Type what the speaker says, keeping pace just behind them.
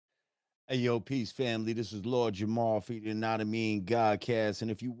Hey, yo, peace, family. This is Lord Jamar for the Yanadameen Godcast.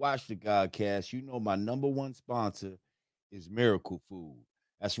 And if you watch the Godcast, you know my number one sponsor is Miracle Food.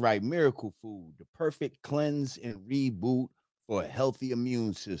 That's right, Miracle Food, the perfect cleanse and reboot for a healthy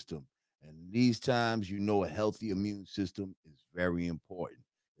immune system. And these times, you know, a healthy immune system is very important.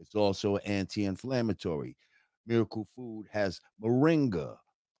 It's also anti inflammatory. Miracle Food has Moringa,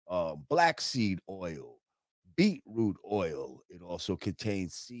 black seed oil, Beet Root oil. It also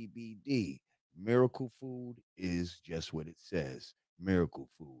contains CBD. Miracle Food is just what it says. Miracle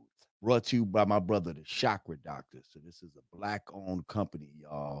Food. Brought to you by my brother, the Chakra Doctor. So this is a black-owned company,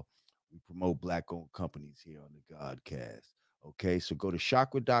 y'all. We promote black-owned companies here on the Godcast. Okay, so go to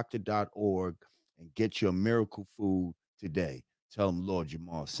chakradoctor.org and get your Miracle Food today. Tell them Lord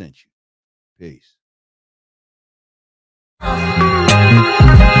Jamar sent you. Peace. I'll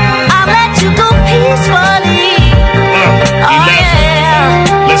let you go peacefully. Yeah.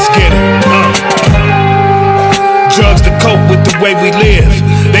 Let's get it. Drugs to cope with the way we live.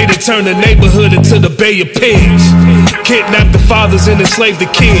 They done turn the neighborhood into the Bay of Pigs. Kidnapped the fathers and enslaved the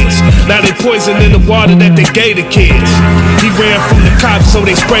kids. Now they poisoning the water that they gave the kids. He ran from the cops, so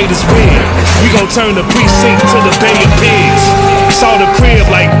they sprayed his wig. We gon' turn the precinct to the Bay of Pigs. Saw the crib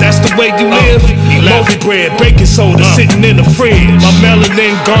like that's the way you live. Loaf bread, baking soda sitting in the fridge. My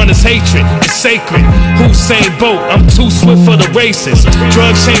melanin garners hatred, it's sacred. Hussein Bolt, I'm too swift for the races.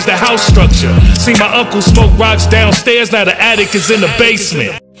 Drugs change the house structure. See my uncle smoke rocks downstairs, now the attic is in the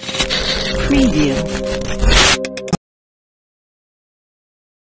basement. Preview.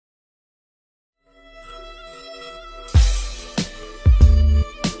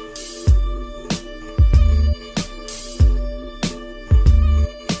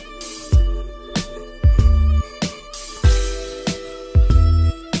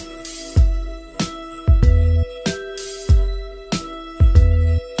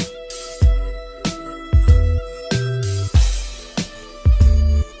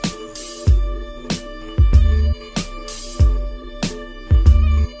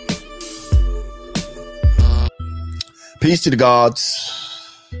 Peace to the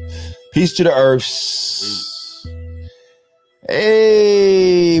gods. Peace to the earths.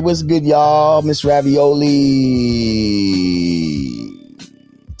 Hey, what's good, y'all? Miss Ravioli.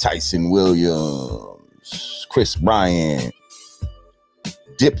 Tyson Williams. Chris Bryant.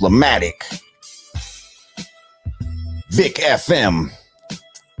 Diplomatic. Vic FM.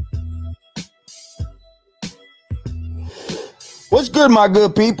 What's good, my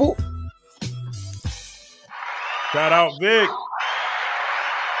good people? Shout out, Vic.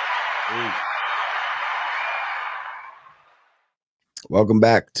 Welcome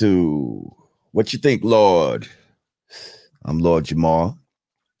back to What You Think, Lord. I'm Lord Jamar.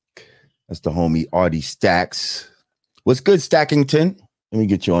 That's the homie Artie Stacks. What's good, Stackington? Let me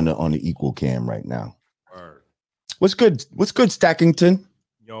get you on the equal cam right now. Word. What's good? What's good, Stackington?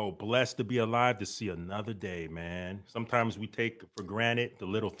 Yo, blessed to be alive to see another day, man. Sometimes we take for granted the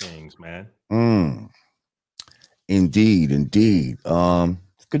little things, man. Indeed, indeed.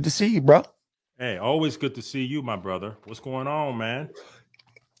 It's good to see you, bro. Hey, always good to see you, my brother. What's going on, man?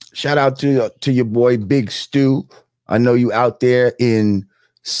 Shout out to your boy Big Stu. I know you out there in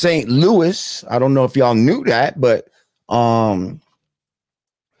St. Louis. I don't know if y'all knew that, but the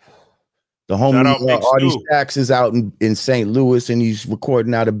homie Artie Stacks is out in St. Louis, and he's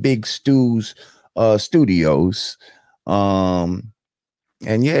recording out of Big Stu's studios.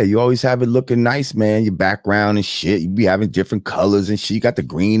 And yeah, you always have it looking nice, man. Your background and shit. You be having different colors and shit. You got the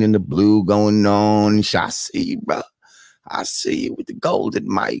green and the blue going on. I see you, bro. I see you with the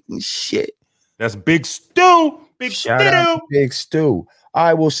golden mic and shit. That's Big Stu. Shout out to Big Stu. All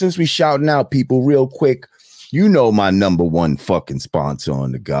right, well, since we shouting out people real quick, you know my number one fucking sponsor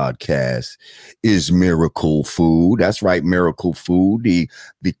on the Godcast is Miracle Food. That's right, Miracle Food, the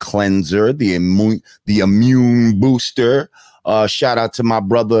cleanser, the immune booster. Shout out to my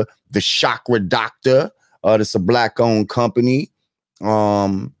brother, the Chakra Doctor. That's a black-owned company.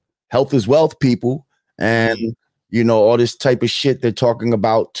 Health is wealth, people. And, you know, all this type of shit they're talking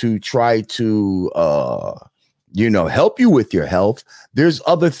about to try to, help you with your health. There's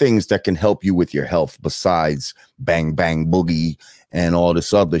other things that can help you with your health besides bang, bang, boogie and all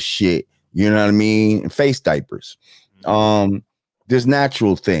this other shit. You know what I mean? And face diapers. There's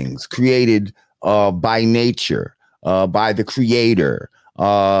natural things created by nature. By the creator,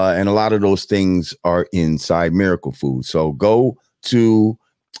 and a lot of those things are inside Miracle Food. So go to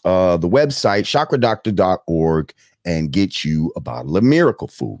the website chakradoctor.org and get you a bottle of Miracle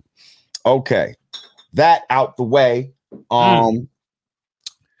Food. Okay, that out the way.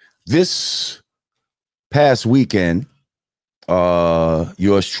 This past weekend,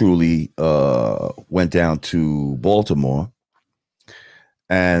 yours truly went down to Baltimore,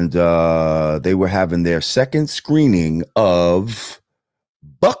 and they were having their second screening of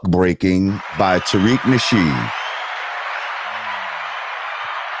Buck Breaking by Tariq Nasheed.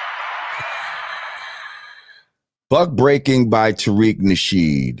 Buck Breaking by Tariq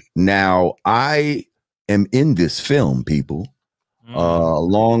Nasheed. Now, I am in this film, people,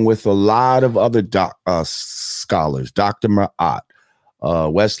 along with a lot of other scholars, Dr. Ma'at,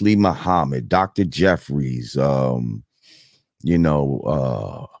 Wesley Muhammad, Dr. Jeffries,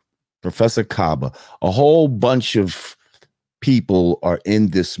 Professor Kaba. A whole bunch of people are in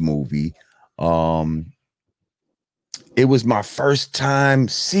this movie. It was my first time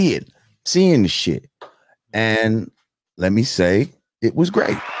seeing the shit. And let me say, it was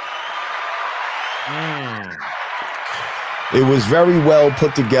great. It was very well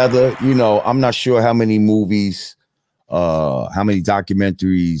put together. You know, I'm not sure how many movies, how many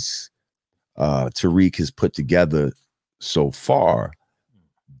documentaries Tariq has put together so far.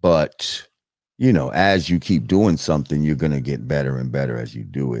 But, you know, as you keep doing something, you're going to get better and better as you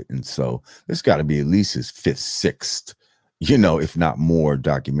do it. And so it's got to be at least his fifth, sixth, you know, if not more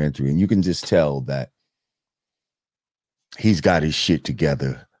documentary. And you can just tell that he's got his shit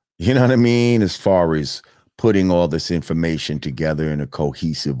together. You know what I mean? As far as putting all this information together in a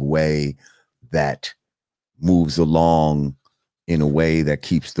cohesive way that moves along in a way that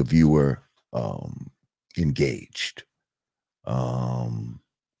keeps the viewer engaged.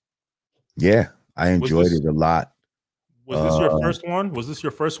 Yeah, I enjoyed it a lot. Was this your first one? Was this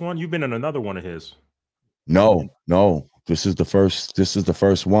your first one? You've been in another one of his. No. This is the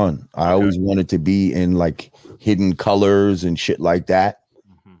first one. I always wanted to be in like Hidden Colors and shit like that.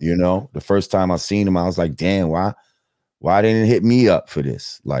 You know, the first time I seen him, I was like, damn, why didn't it hit me up for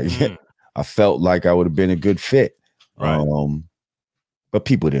this? Like, I felt like I would have been a good fit. Right. But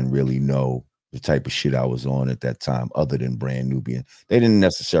people didn't really know the type of shit I was on at that time, other than Brand Nubian. They didn't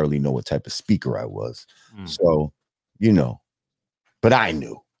necessarily know what type of speaker I was. So, you know, but I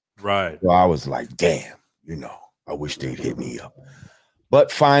knew. Right. So I was like, damn, you know, I wish they'd hit me up.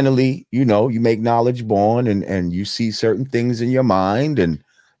 But finally, you know, you make knowledge born and you see certain things in your mind. And,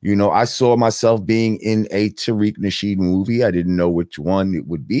 you know, I saw myself being in a Tariq Nasheed movie. I didn't know which one it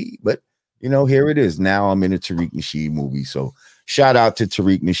would be, but, you know, here it is. Now I'm in a Tariq Nasheed movie. So shout out to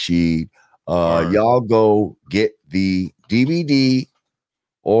Tariq Nasheed. Y'all go get the DVD,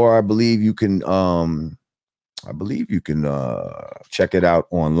 or I believe you can check it out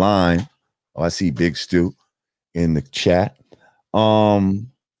online. Oh, I see Big Stu in the chat.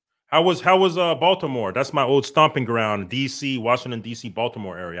 How was Baltimore? That's my old stomping ground, DC, Washington, DC,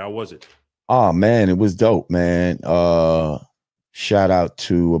 Baltimore area. How was it? Oh man, it was dope, man. Shout out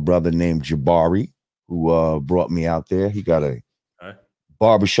to a brother named Jabari who brought me out there. He got a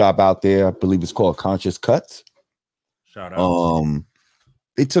barbershop out there. I believe it's called Conscious Cuts. Shout out.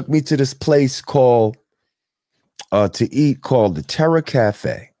 They took me to this place called to eat called the Terra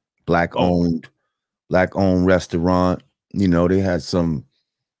Cafe. Black owned restaurant. You know, they had some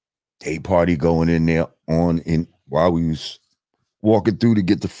day party going in there while we was walking through to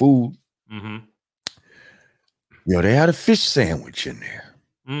get the food. You know, they had a fish sandwich in there.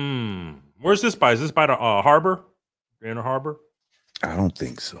 Where's this by? Is this by the harbor? Inner harbor? I don't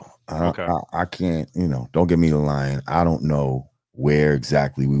think so. I can't, you know, don't get me the line. I don't know where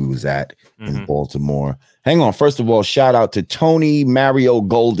exactly we was at in Baltimore. Hang on. First of all, shout out to Tony Mario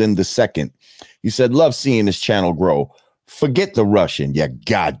Golden II. He said, love seeing this channel grow. Forget the Russian. Yeah,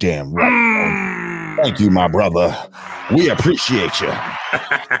 goddamn right. Thank you, my brother. We appreciate you.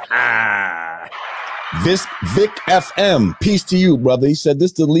 This Vic FM, peace to you, brother. He said,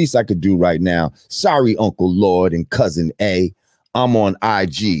 this is the least I could do right now. Sorry, Uncle Lord and Cousin A. I'm on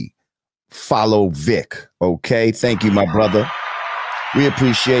IG. Follow Vic. Okay. Thank you, my brother. We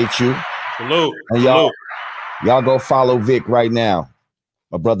appreciate you. Salute. And y'all go follow Vic right now.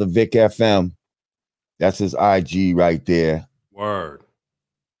 My brother Vic FM. That's his IG right there. Word.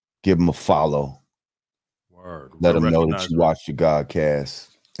 Give him a follow. Word. Let him know that you watch the Godcast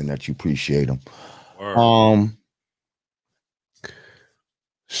and that you appreciate him. Word.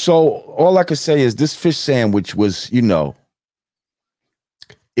 So all I could say is this fish sandwich was, you know,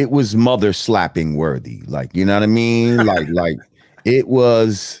 it was mother slapping worthy. Like, you know what I mean? like it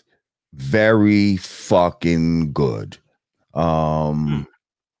was very fucking good.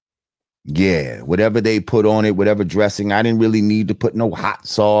 Yeah, whatever they put on it, whatever dressing, I didn't really need to put no hot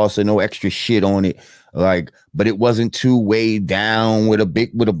sauce or no extra shit on it. Like, but it wasn't too weighed down with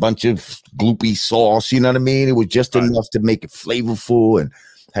a bunch of gloopy sauce. You know what I mean? It was just enough to make it flavorful and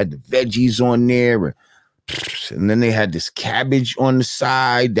had the veggies on there. And And then they had this cabbage on the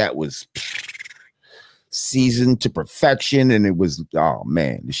side that was seasoned to perfection. And it was, oh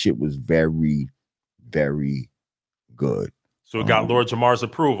man, the shit was very, very good. So it got Lord Jamar's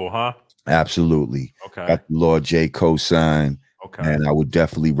approval, huh? Absolutely. Okay. Got Lord J cosign. Okay. And I would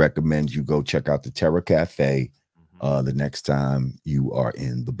definitely recommend you go check out the Terra Cafe the next time you are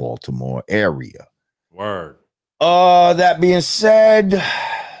in the Baltimore area. Word. That being said,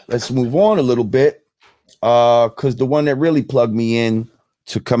 let's move on a little bit. Because the one that really plugged me in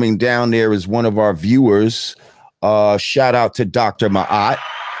to coming down there is one of our viewers. Shout out to Dr. Ma'at,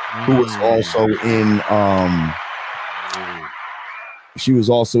 who was also in she was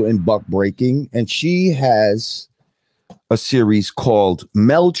also in Buck Breaking, and she has a series called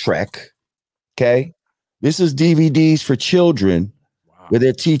Meltrek. Okay, this is DVDs for children where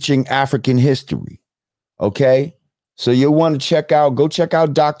they're teaching African history. Okay, so you'll want to go check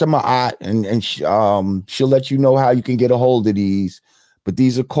out Dr. Ma'at, and she'll let you know how you can get a hold of these. But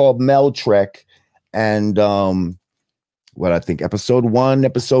these are called Meltrek, and what I think episode 1,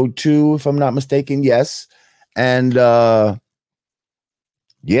 episode 2, if I'm not mistaken, yes, and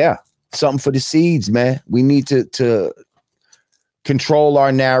yeah, something for the seeds, man. We need to control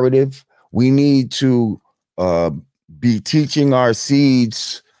our narrative. We need to be teaching our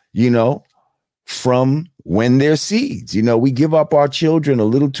seeds, from when they're seeds. We give up our children a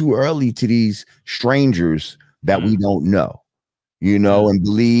little too early to these strangers that we don't know, and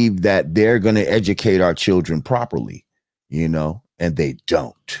believe that they're going to educate our children properly, and they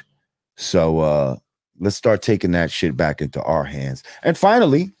don't. So let's start taking that shit back into our hands. And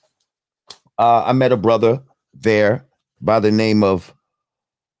finally, I met a brother there by the name of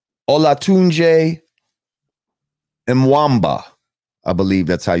Olatunji Mwamba. I believe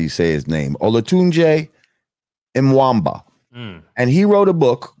that's how you say his name. Olatunji Mwamba. And he wrote a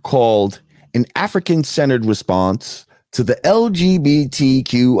book called An African-Centered Response to the LGBTQIA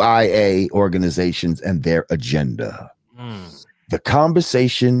Organizations and Their Agenda. The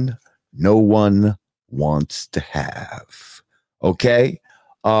conversation no one wants to have. Okay?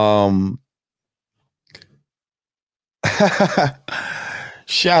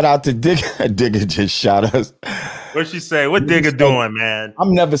 Shout out to Digga. Digga just shot us. What'd she say? What Digga doing, man?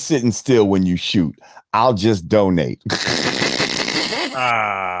 I'm never sitting still when you shoot. I'll just donate.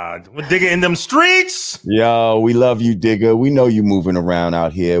 What Digga in them streets? Yo, we love you, Digga. We know you moving around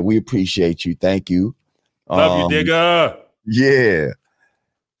out here. We appreciate you. Thank you. Love you, Digga. Yeah.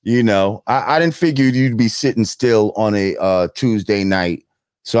 I didn't figure you'd be sitting still on a Tuesday night.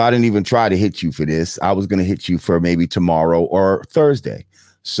 So I didn't even try to hit you for this. I was going to hit you for maybe tomorrow or Thursday.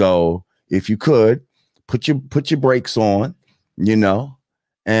 So if you could put your brakes on,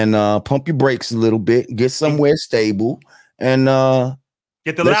 and pump your brakes a little bit, get somewhere stable, and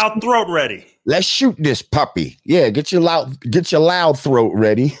get the loud throat ready. Let's shoot this puppy. Yeah, get your loud throat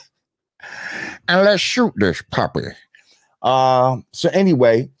ready, and let's shoot this puppy. So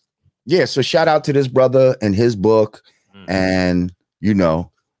anyway, yeah. So shout out to this brother and his book, and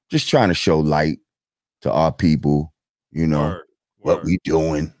just trying to show light to our people. What we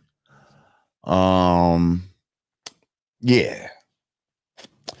doing. Yeah.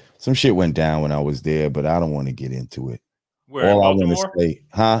 Some shit went down when I was there, but I don't want to get into it. Where, all I want to say,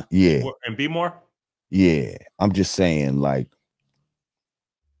 huh? Yeah. And be more? Yeah. I'm just saying, like,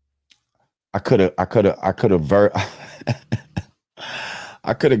 I could have I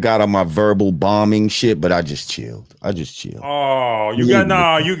could have got on my verbal bombing shit, but I just chilled. Oh, this too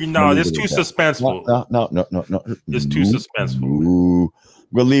suspenseful. No. It's too suspenseful. Ooh.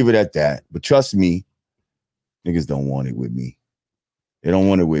 We'll leave it at that. But trust me, niggas don't want it with me. They don't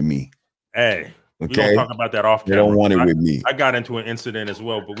want it with me. Hey, okay? We don't talk about that off camera. They don't want it with me. I got into an incident as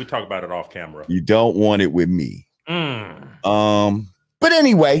well, but we talk about it off camera. You don't want it with me. But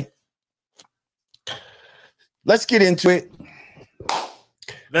anyway, let's get into it.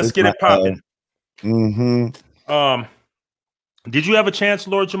 Let's get it popping. Did you have a chance,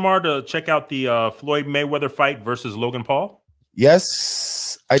 Lord Jamar, to check out the Floyd Mayweather fight versus Logan Paul?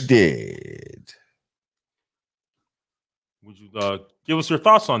 Yes, I did. Would you give us your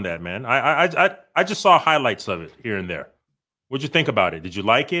thoughts on that, man? I just saw highlights of it here and there. What'd you think about it? Did you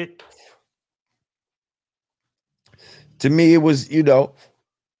like it? To me, it was, it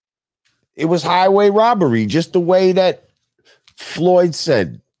was highway robbery, just the way that Floyd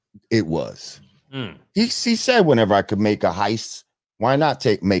said it was. He said, whenever I could make a heist, why not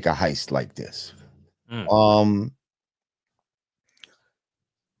make a heist like this?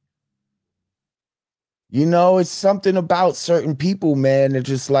 It's something about certain people, man. It's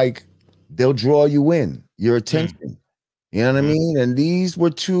just like they'll draw you in, your attention. You know what I mean? And these were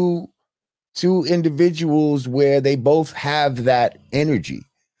two two individuals where they both have that energy.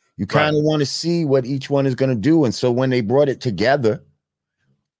 You kind of want to see what each one is going to do. And so when they brought it together,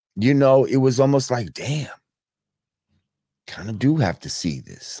 you know, it was almost like, damn, kind of do have to see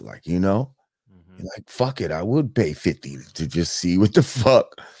this. Like, you know, like, fuck it. I would pay 50 to just see what the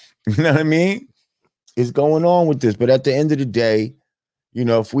fuck, you know what I mean, is going on with this. But at the end of the day, you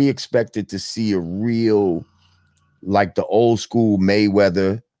know, if we expected to see a real, like the old school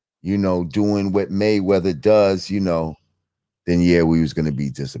Mayweather, you know, doing what Mayweather does, you know, then yeah, we was going to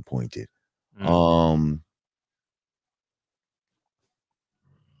be disappointed. I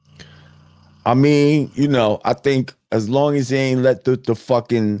mean, you know, I think as long as they ain't let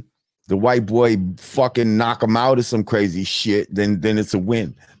the white boy fucking knock him out of some crazy shit, then it's a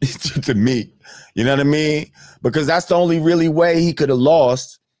win to me. You know what I mean? Because that's the only really way he could have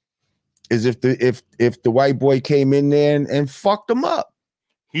lost, is if the white boy came in there and fucked him up.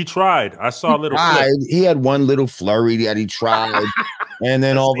 He tried. I saw a little clip. He had one little flurry that he tried, and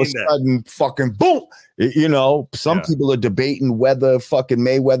then all of a sudden, fucking boom. You know, some people are debating whether fucking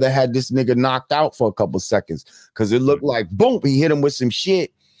Mayweather had this nigga knocked out for a couple seconds, because it looked like boom, he hit him with some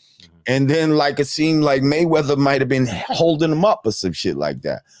shit, and then like it seemed like Mayweather might have been holding him up or some shit like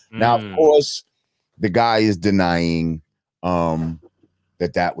that. Now, of course, the guy is denying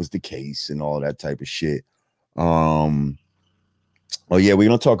that was the case and all that type of shit. Oh yeah, we're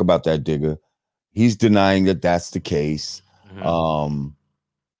gonna talk about that, Digga. He's denying that that's the case. And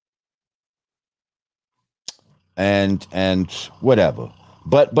whatever.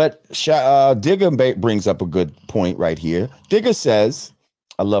 But Digga brings up a good point right here. Digga says,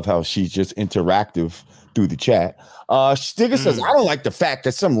 I love how she's just interactive through the chat. Digga says, I don't like the fact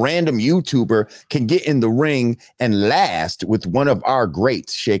that some random YouTuber can get in the ring and last with one of our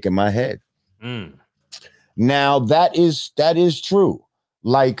greats. Shaking my head. Now that is true.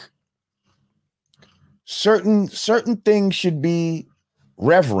 Like certain things should be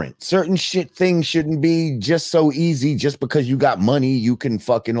reverent. Certain things shouldn't be just so easy. Just because you got money, you can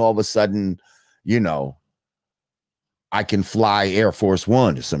fucking all of a sudden, you know, I can fly Air Force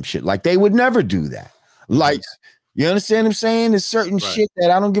One or some shit. Like they would never do that. Like, you understand what I'm saying? There's certain shit that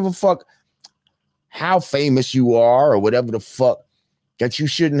I don't give a fuck how famous you are or whatever the fuck that you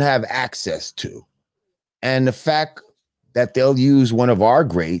shouldn't have access to. And the fact that they'll use one of our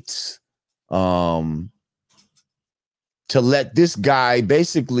greats to let this guy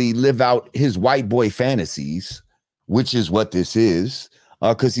basically live out his white boy fantasies, which is what this is,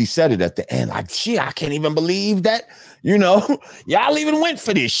 because he said it at the end, like, shit, I can't even believe that, you know, y'all even went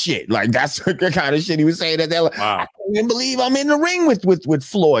for this shit. Like, that's the kind of shit he was saying, that they're like, I can't even believe I'm in the ring with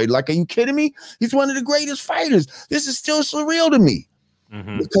Floyd. Like, are you kidding me? He's one of the greatest fighters. This is still surreal to me.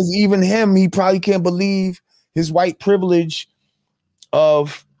 Because even him, he probably can't believe his white privilege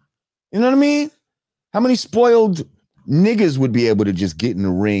of, you know what I mean? How many spoiled niggas would be able to just get in the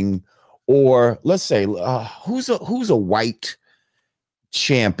ring? Or let's say, who's a white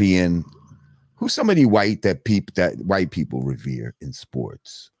champion? Who's somebody white that white people revere in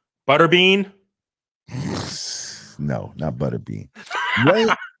sports? Butterbean? No, not Butterbean.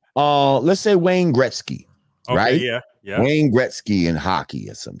 Let's say Wayne Gretzky, right? Yeah. Wayne Gretzky in hockey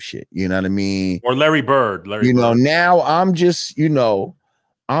or some shit. You know what I mean? Or Larry Bird. Now I'm just, you know,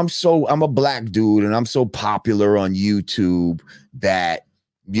 I'm a black dude and I'm so popular on YouTube that,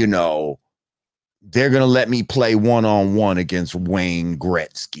 you know, they're going to let me play one-on-one against Wayne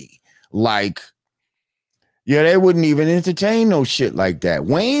Gretzky. Like, yeah, they wouldn't even entertain no shit like that.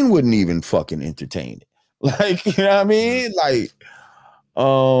 Wayne wouldn't even fucking entertain it. Like, you know what I mean? Like,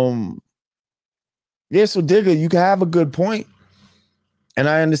 yeah, so Digga, you can have a good point. And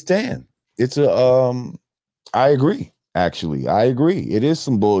I understand. It's I agree. Actually, I agree. It is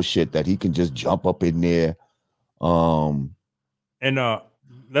some bullshit that he can just jump up in there. And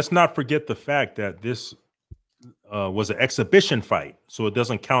let's not forget the fact that this was an exhibition fight, so it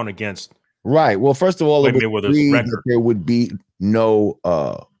doesn't count against. Right. Well, first of all, it would agree that there would be no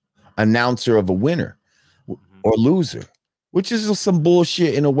announcer of a winner or loser, which is some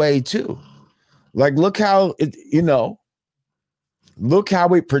bullshit in a way too. Like, look how it, you know, look how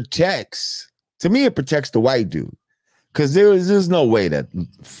it protects. To me, it protects the white dude. Because there's no way that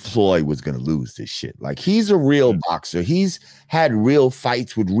Floyd was going to lose this shit. Like, he's a real boxer. He's had real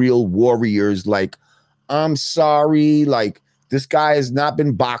fights with real warriors. Like, I'm sorry. Like, this guy has not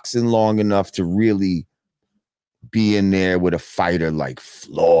been boxing long enough to really be in there with a fighter like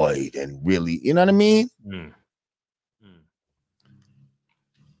Floyd and really, you know what I mean?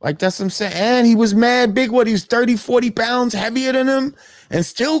 Like, that's what I'm saying. And he was mad big. What, he was 30, 40 pounds heavier than him and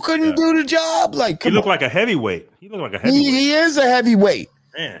still couldn't do the job. Like, he looked like a heavyweight. He is a heavyweight.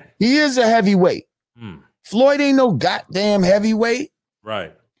 Man. He is a heavyweight. Floyd ain't no goddamn heavyweight.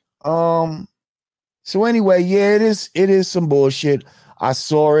 Right. So anyway, yeah, it is some bullshit. I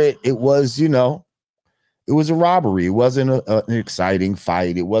saw it. It was, you know, it was a robbery. It wasn't an exciting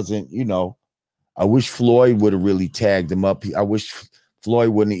fight. It wasn't, you know, I wish Floyd would have really tagged him up. I wish Floyd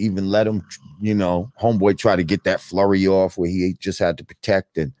wouldn't even let him, you know, homeboy try to get that flurry off where he just had to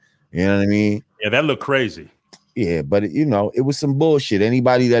protect and, you know what I mean? Yeah, that looked crazy. Yeah, but you know, it was some bullshit.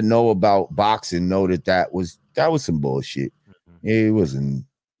 Anybody that know about boxing know that was some bullshit. It wasn't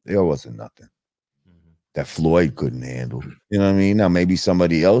nothing that Floyd couldn't handle. You know what I mean? Now maybe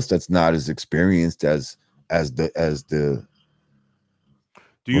somebody else that's not as experienced as the.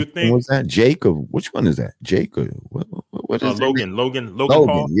 Do you think was that Jacob? Which one is that? Jacob? What is Logan? Logan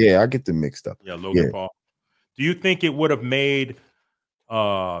Paul? Yeah, I get them mixed up. Yeah, Logan Paul. Do you think it would have made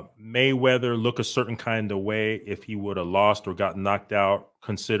Mayweather look a certain kind of way if he would have lost or got knocked out,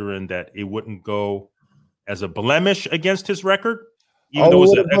 considering that it wouldn't go as a blemish against his record? Even though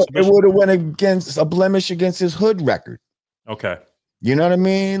it would have went against a blemish against his hood record. Okay. You know what I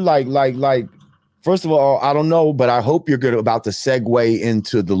mean? Like, first of all, I don't know, but I hope you're about to segue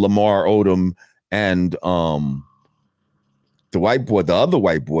into the Lamar Odom and the white boy, the other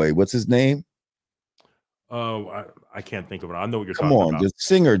white boy. What's his name? I can't think of it. I know what you're talking about. Come on, the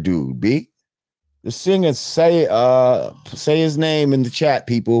singer dude, B. The singer, say his name in the chat,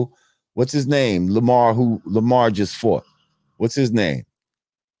 people. What's his name? Lamar just fought. What's his name?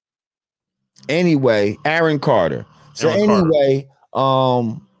 Anyway, Aaron Carter. So anyway,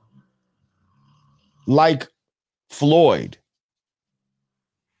 like Floyd.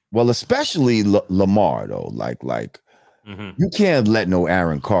 Well, especially Lamar though. Like you can't let no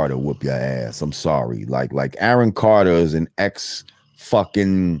Aaron Carter whoop your ass. I'm sorry. Like Aaron Carter is an ex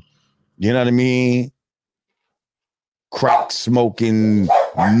fucking, you know what I mean? Crack smoking,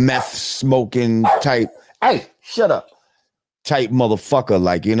 meth smoking type. Hey, shut up. Type motherfucker.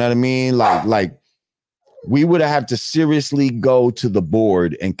 Like, you know what I mean? Like we would have had to seriously go to the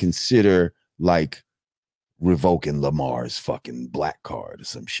board and consider like revoking Lamar's fucking black card or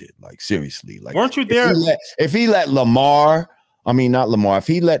some shit. Like, seriously. Like, weren't you there? If he let Lamar, I mean, not Lamar, if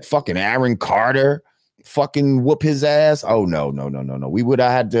he let fucking Aaron Carter fucking whoop his ass, oh, no. We would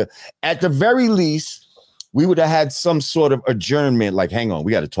have had to, at the very least, we would have had some sort of adjournment. Like, hang on,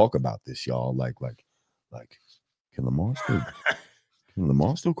 we got to talk about this, y'all. Like, can Lamar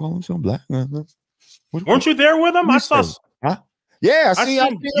still call himself black? Weren't you there with him? I saw. Huh? Yeah, I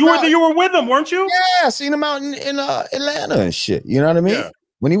seen you were with him, weren't you? Yeah, I seen him out in Atlanta and shit. You know what I mean? Yeah.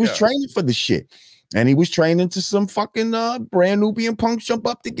 When he was training for the shit. And he was training to some fucking brand Nubian punks jump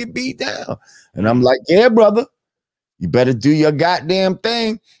up to get beat down. And I'm like, yeah, brother, you better do your goddamn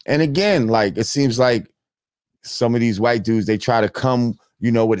thing. And again, like, it seems like some of these white dudes, they try to come,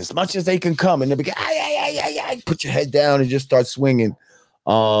 you know, with as much as they can come. And they be like, put your head down and just start swinging.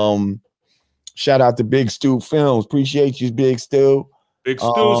 Shout out to Big Stu Films. Appreciate you, Big Stu. Big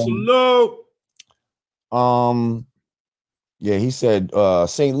Stu, salute. Yeah, he said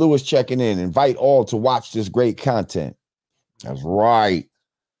St. Louis checking in. Invite all to watch this great content. That's right.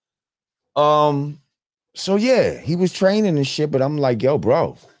 So yeah, he was training and shit, but I'm like, yo,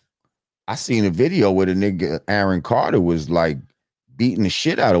 bro, I seen a video where the nigga Aaron Carter was like beating the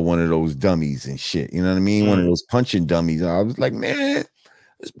shit out of one of those dummies and shit. You know what I mean? One of those punching dummies. I was like, man,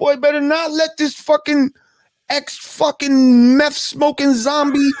 this boy better not let this fucking ex-fucking meth-smoking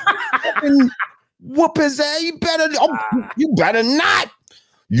zombie fucking whoop his ass. You better not.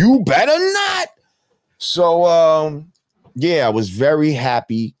 You better not. So, yeah, I was very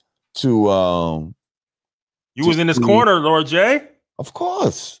happy to you was in his corner, Lord J. Of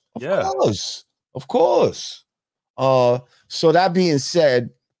course. Of course. So that being said,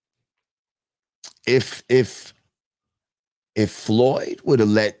 if Floyd would have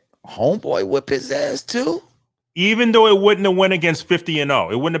let homeboy whip his ass too, even though it wouldn't have went against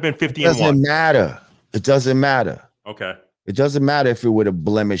 50-0, it wouldn't have been 50-1. It doesn't matter. Okay. It doesn't matter if it would have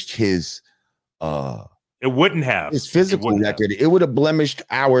blemished his it wouldn't have his physical record. It would have blemished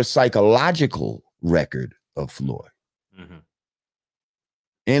our psychological record of Floyd.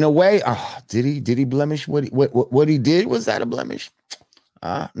 In a way, did he blemish what he did? Was that a blemish?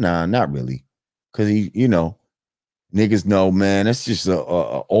 Nah, not really. Because he, you know, niggas know, man, that's just a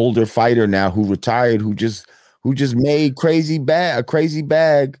older fighter now who retired, who just made a crazy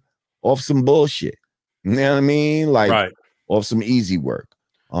bag off some bullshit. You know what I mean? Like off some easy work.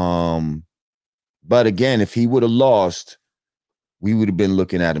 But again, if he would have lost, we would have been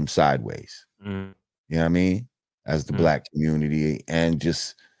looking at him sideways. You know what I mean? As the black community, and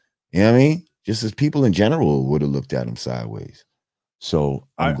just, you know what I mean? Just as people in general would have looked at him sideways. So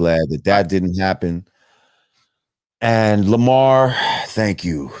I'm glad that didn't happen. And Lamar, thank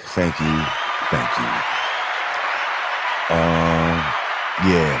you.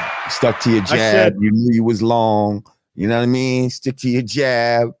 Yeah, stuck to your jab. You knew you was long. You know what I mean? Stick to your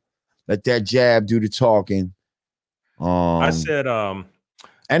jab. Let that jab do the talking. I said,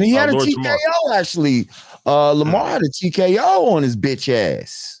 and he had a TKO actually. Lamar had a TKO on his bitch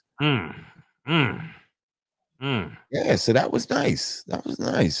ass. Yeah, so that was nice.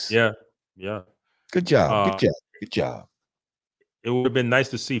 Yeah. Good job. Good job. It would have been nice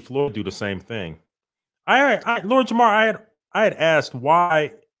to see Floyd do the same thing. Lord Jamar, I had asked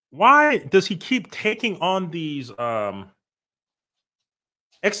why does he keep taking on these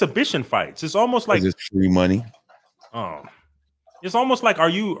exhibition fights? It's almost like it's free money. Oh, it's almost like are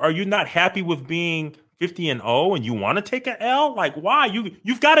you not happy with being 50-0 and you want to take an L? Like why?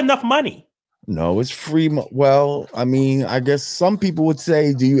 You've got enough money. No, it's free. Well, I mean, I guess some people would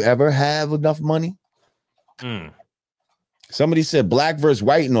say, do you ever have enough money? Somebody said black versus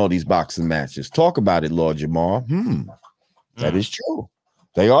white in all these boxing matches. Talk about it, Lord Jamar. That is true.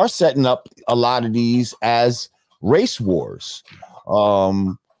 They are setting up a lot of these as race wars.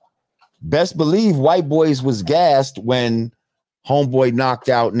 Best believe White Boys was gassed when Homeboy knocked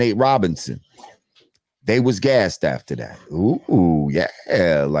out Nate Robinson. They was gassed after that. Ooh,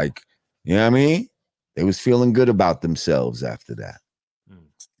 yeah. Like, you know what I mean? They was feeling good about themselves after that.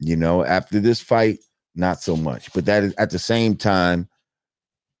 You know, after this fight, not so much. But that is at the same time,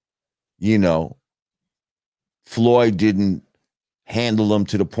 you know, Floyd didn't handle them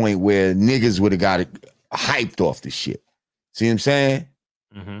to the point where niggas would have got it hyped off the shit. See what I'm saying?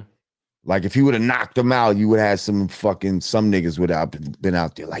 Like if he would have knocked them out, you would have some niggas would have been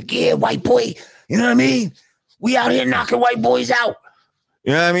out there like, yeah, white boy, you know what I mean? We out here knocking white boys out.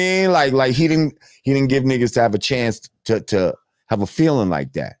 You know what I mean? Like he didn't give niggas to have a chance to have a feeling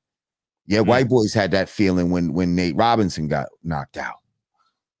like that. Yeah, white boys had that feeling when Nate Robinson got knocked out.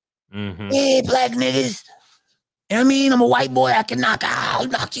 Yeah, black niggas. You know what I mean? I'm a white boy. I can I'll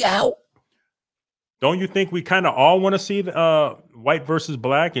knock you out. Don't you think we kind of all want to see the white versus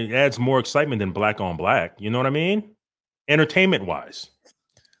black? It adds more excitement than black on black. You know what I mean? Entertainment wise.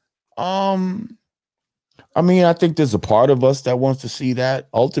 I mean, I think there's a part of us that wants to see that.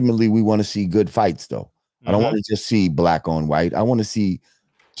 Ultimately, we want to see good fights, though. I don't want to just see black on white. I want to see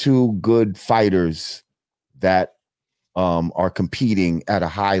two good fighters that are competing at a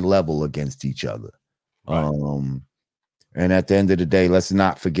high level against each other. Right. And at the end of the day, let's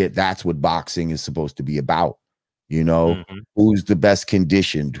not forget that's what boxing is supposed to be about. You know, who's the best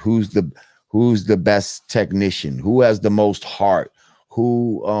conditioned? Who's the best technician? Who has the most heart?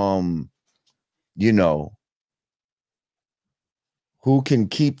 Who, you know, who can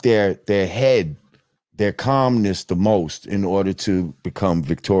keep their head, their calmness the most in order to become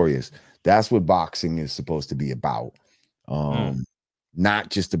victorious. That's what boxing is supposed to be about. Not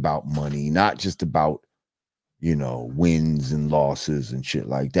just about money, not just about, you know, wins and losses and shit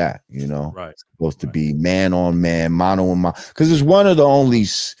like that, you know? Right. It's supposed to be man on man, mano on mano. Because it's one of the only,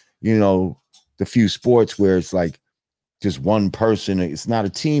 you know, the few sports where it's like just one person. It's not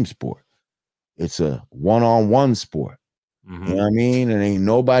a team sport. It's a one-on-one sport. You know what I mean? And ain't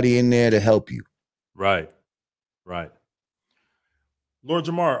nobody in there to help you. Right. Lord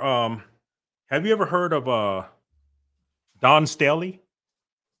Jamar, have you ever heard of Don Staley?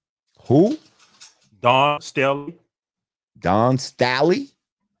 Who? Don Staley. Don Staley?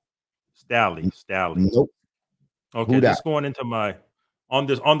 Staley. Nope. Okay, just going into on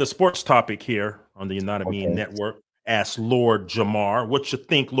the sports topic here on the Yanadameen Network. Ask Lord Jamar, what you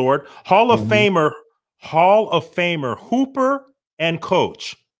think, Lord? Hall of Famer, Hooper and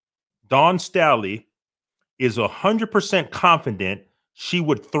coach Don Staley is 100% confident she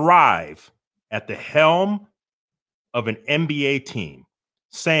would thrive at the helm of an NBA team,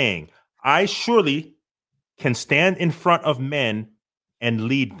 saying, I surely can stand in front of men and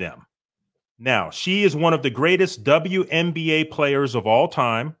lead them. Now, she is one of the greatest WNBA players of all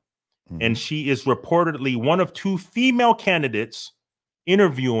time, and she is reportedly one of two female candidates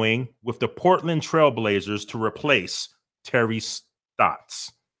interviewing with the Portland Trailblazers to replace Terry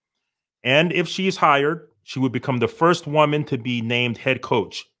Stotts. And if she's hired, she would become the first woman to be named head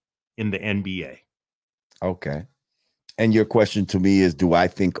coach in the NBA. Okay. And your question to me is, do I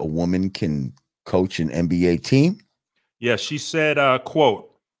think a woman can coach an NBA team? Yes, she said, quote,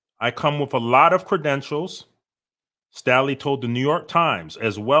 I come with a lot of credentials, Staley told the New York Times,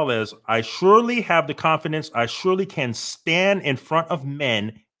 as well as, I surely have the confidence I surely can stand in front of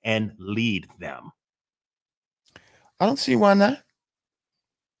men and lead them. I don't see why not.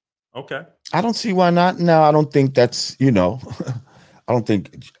 Okay. I don't see why not. No, I don't think that's, you know, I don't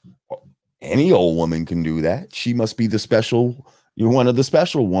think any old woman can do that. She must be the special. You're one of the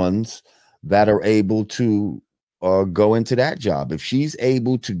special ones that are able to go into that job. If she's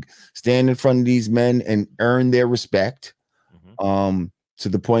able to stand in front of these men and earn their respect, to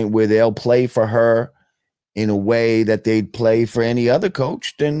the point where they'll play for her in a way that they'd play for any other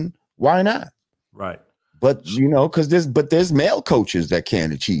coach, then why not? Right. But you know, because there's male coaches that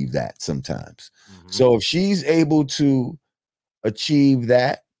can't achieve that sometimes. So if she's able to achieve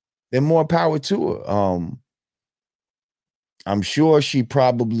that, then more power to her. I'm sure she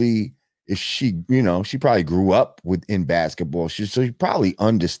probably, if she, you know, she probably grew up in basketball. So she probably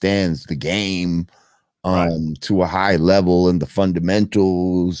understands the game to a high level and the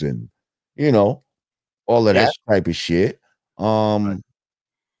fundamentals and, you know, all of that type of shit.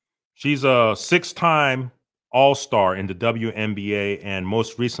 She's a 6-time All-Star in the WNBA and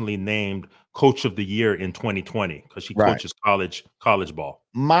most recently named Coach of the Year in 2020 because she coaches college ball.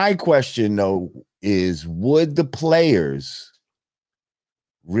 My question, though, is would the players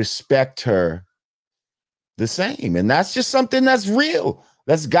respect her the same? And that's just something that's real.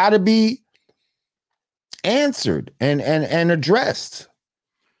 That's got to be answered and addressed.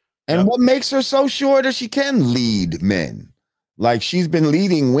 And what makes her so sure that she can lead men? Like, she's been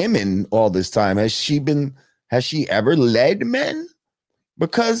leading women all this time. Has she ever led men?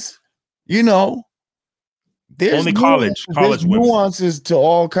 Because, you know, there's only college nuances to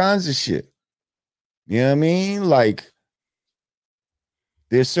all kinds of shit. You know what I mean? Like,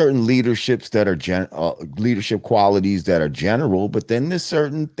 there's certain leaderships that are leadership qualities that are general, but then there's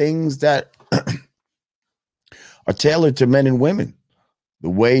certain things that are tailored to men and women. The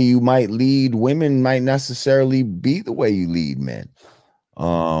way you might lead women might necessarily be the way you lead men.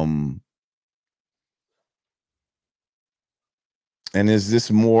 And is this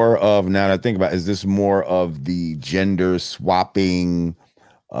more of, now that I think about it, is this more of the gender swapping,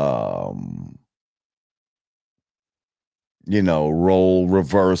 you know, role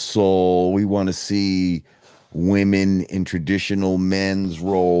reversal? We want to see women in traditional men's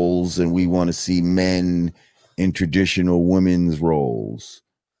roles, and we want to see men in traditional women's roles.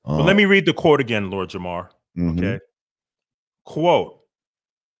 Well, let me read the quote again, Lord Jamar. Okay. Quote,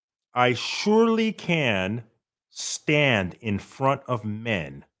 I surely can stand in front of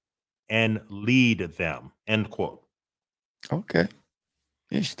men and lead them. End quote. Okay.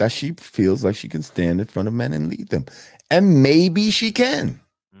 Yes, that she feels like she can stand in front of men and lead them. And maybe she can.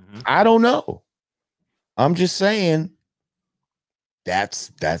 I don't know. I'm just saying that's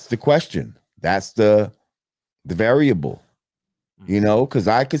the question. That's the variable. You know, because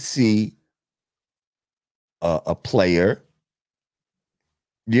I could see a player,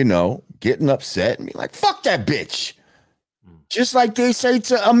 you know, getting upset and be like, fuck that bitch. Just like they say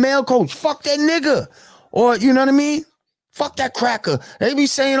to a male coach, fuck that nigga. Or, you know what I mean? Fuck that cracker. They be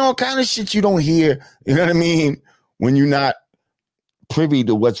saying all kind of shit you don't hear, you know what I mean, when you're not privy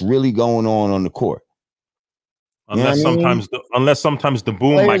to what's really going on the court. Unless you know sometimes the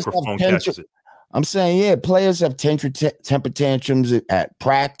boom microphone catches it. I'm saying, yeah, players have temper tantrums at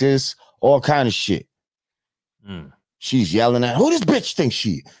practice, all kind of shit. She's yelling at, who this bitch thinks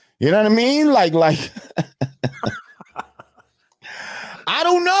she? You know what I mean? Like, I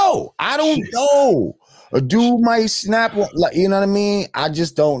don't know. A dude might snap, like, you know what I mean? I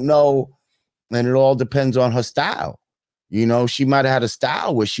just don't know. And it all depends on her style. You know, she might have had a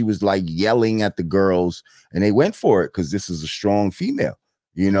style where she was like yelling at the girls and they went for it because this is a strong female.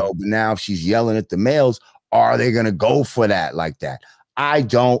 You know, but now if she's yelling at the males, are they going to go for that like that? I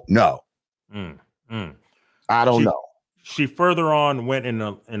don't know. I don't know. She further on went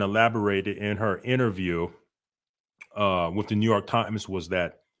and elaborated in her interview with the New York Times was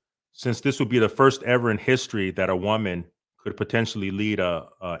that since this would be the first ever in history that a woman could potentially lead a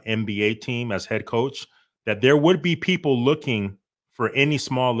NBA team as head coach, that there would be people looking for any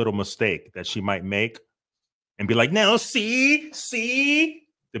small little mistake that she might make and be like, now see,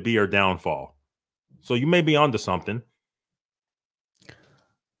 to be her downfall. So you may be onto something.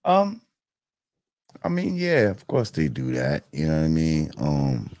 I mean, yeah, of course they do that. You know what I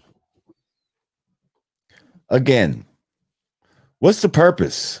mean? Again, what's the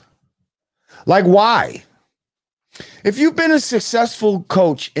purpose? Like, why? If you've been a successful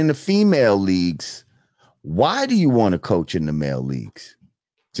coach in the female leagues, why do you want to coach in the male leagues?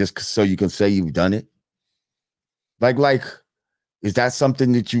 Just so you can say you've done it? Like, is that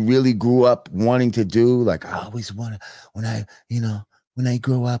something that you really grew up wanting to do? Like, I always want to, when I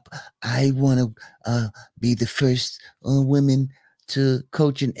grow up, I want to be the first woman to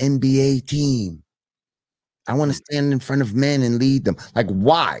coach an NBA team. I want to stand in front of men and lead them. Like,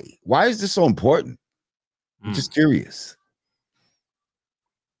 why? Why is this so important? I'm just curious.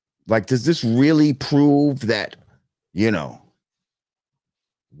 Like, does this really prove that, you know,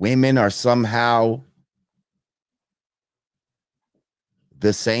 women are somehow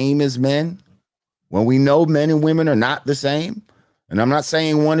the same as men when we know men and women are not the same? And I'm not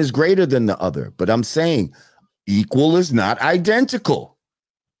saying one is greater than the other, but I'm saying equal is not identical.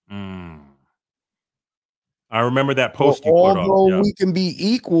 I remember that post you put up. Although we can be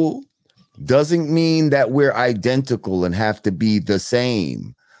equal, doesn't mean that we're identical and have to be the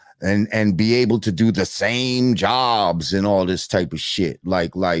same and be able to do the same jobs and all this type of shit.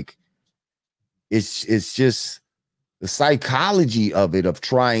 Like it's just the psychology of it, of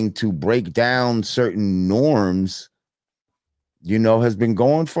trying to break down certain norms, you know, has been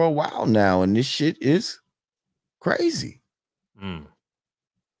going for a while now, and this shit is crazy.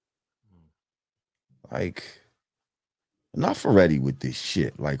 Like, enough already with this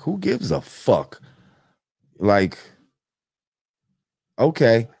shit. Like, who gives a fuck? Like,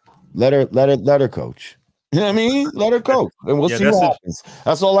 okay, let her coach. You know what I mean? Let her coach, and we'll see what happens.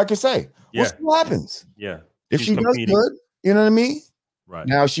 That's all I can say. We'll see what happens. Yeah, if she does good, you know what I mean? Right.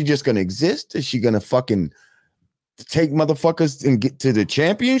 Now, is she just gonna exist? Is she gonna fucking take motherfuckers and get to the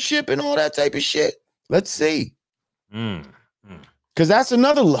championship and all that type of shit? Let's see. Because that's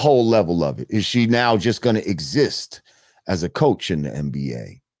another whole level of it. Is she now just going to exist as a coach in the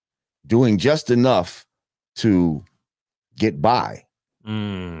NBA, doing just enough to get by?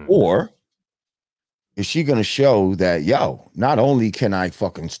 Or is she going to show that, yo, not only can I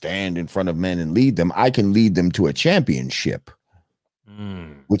fucking stand in front of men and lead them, I can lead them to a championship,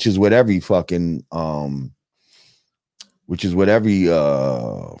 which is what every fucking,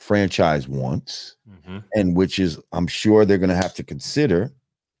 franchise wants. And which is, I'm sure they're going to have to consider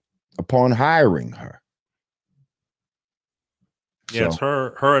upon hiring her. Yeah, it's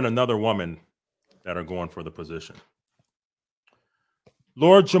her and another woman that are going for the position.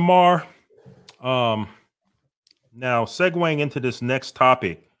 Lord Jamar, now segueing into this next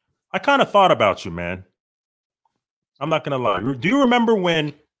topic, I kind of thought about you, man. I'm not going to lie. Do you remember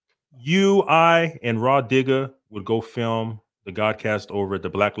when you, I, and Raw Digga would go film the Godcast over at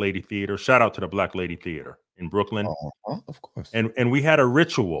the Black Lady Theater? Shout out to the Black Lady Theater in Brooklyn. Of course. And we had a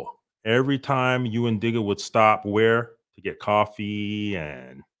ritual every time you and Digga would stop where to get coffee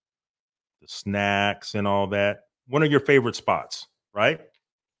and the snacks and all that. One of your favorite spots, right?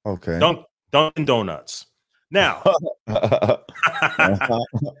 Okay. Dunkin' Donuts. Now,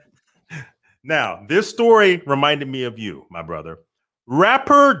 now this story reminded me of you, my brother.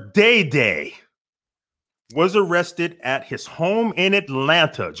 Rapper Day Day was arrested at his home in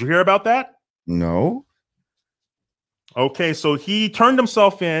Atlanta. Did you hear about that? No. Okay, so he turned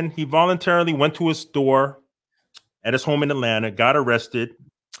himself in. He voluntarily went to his store at his home in Atlanta, got arrested.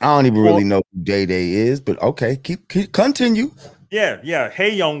 I don't even really know who Day Day is, but okay, keep continue. Yeah.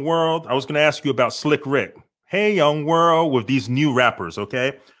 Hey, Young World. I was going to ask you about Slick Rick. Hey, Young World, with these new rappers,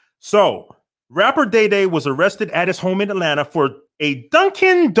 okay? So, rapper Day Day was arrested at his home in Atlanta for a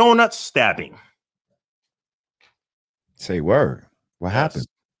Dunkin' Donuts stabbing. Say word. What happened?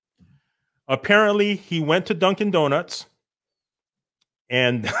 Apparently, he went to Dunkin' Donuts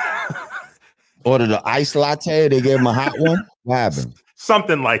and ordered an iced latte. They gave him a hot one. What happened?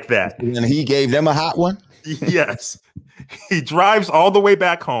 Something like that. And he gave them a hot one? Yes. He drives all the way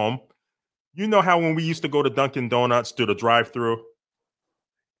back home. You know how when we used to go to Dunkin' Donuts to the drive-thru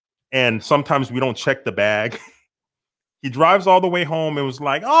and sometimes we don't check the bag? He drives all the way home and was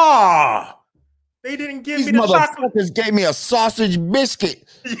like, oh, they didn't give me the chocolate. These motherfuckers gave me a sausage biscuit.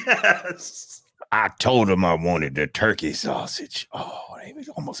 Yes. I told them I wanted the turkey sausage. Oh, they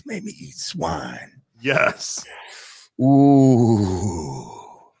almost made me eat swine. Yes. Ooh.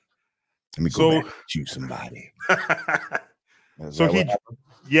 Let me go back and shoot somebody. So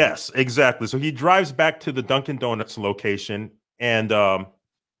yes, exactly. So he drives back to the Dunkin' Donuts location, and the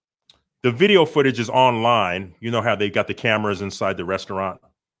video footage is online. You know how they got the cameras inside the restaurant.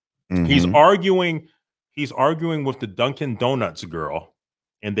 He's arguing with the Dunkin' Donuts girl,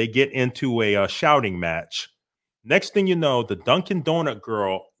 and they get into a shouting match. Next thing you know, the Dunkin' Donut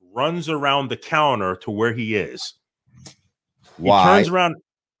girl runs around the counter to where he is. Why? He turns around.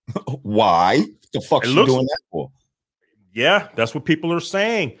 Why? The fuck she doing that for? Yeah, that's what people are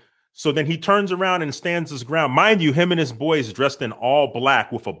saying. So then he turns around and stands his ground. Mind you, him and his boys dressed in all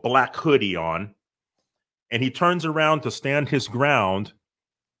black with a black hoodie on. And he turns around to stand his ground.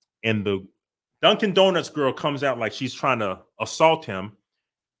 And the Dunkin' Donuts girl comes out like she's trying to assault him.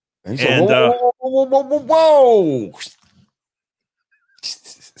 And he said, whoa.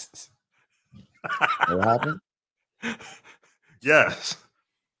 What happened? Yes.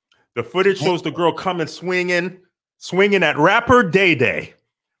 The footage shows the girl coming swinging at rapper Day Day.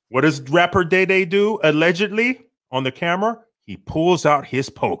 What does rapper Day Day do? Allegedly on the camera, he pulls out his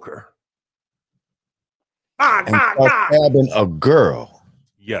poker. And stabbing a girl.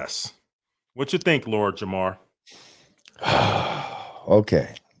 Yes. What you think, Lord Jamar?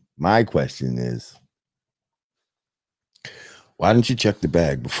 Okay. My question is, why didn't you check the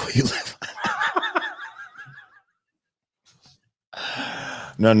bag before you left?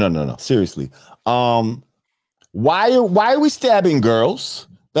 No. Seriously. Why are we stabbing girls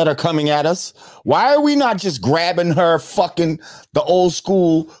that are coming at us? Why are we not just grabbing her fucking the old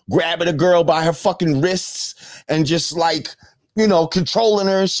school, grabbing a girl by her fucking wrists and just like, you know, controlling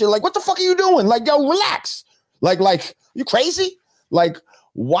her and shit? Like, what the fuck are you doing? Like, yo, relax. Like, you crazy? Like,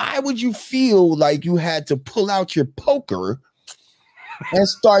 why would you feel like you had to pull out your poker and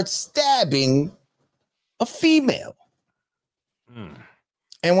start stabbing a female?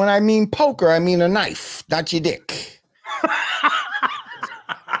 And when I mean poker, I mean a knife, not your dick.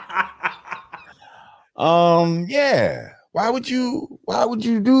 Yeah. Why would you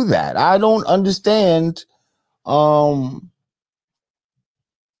do that? I don't understand.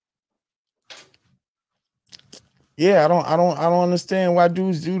 Yeah, I don't understand why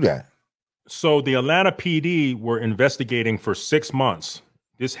dudes do that. So the Atlanta PD were investigating for 6 months.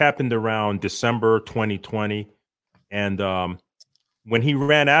 This happened around December 2020. And when he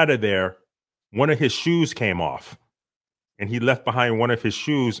ran out of there, one of his shoes came off. And he left behind one of his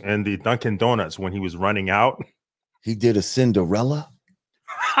shoes in the Dunkin' Donuts when he was running out. He did a Cinderella?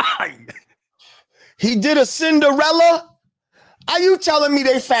 He did a Cinderella? Are you telling me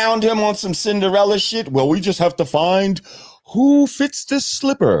they found him on some Cinderella shit? Well, we just have to find who fits this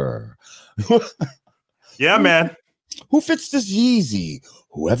slipper. Yeah, man. Who fits this Yeezy?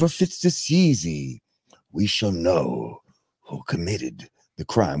 Whoever fits this Yeezy, we shall know who committed the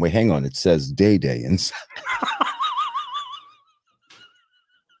crime. Wait, hang on. It says Day Day inside.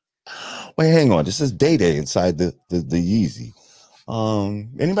 Wait, hang on. This says Day Day inside the Yeezy.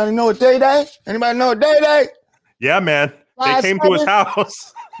 Anybody know a Day Day? Anybody know a Day Day? Yeah, man. They came to his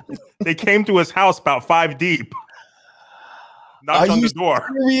house. They came to his house about 5 deep. Knocked on the door.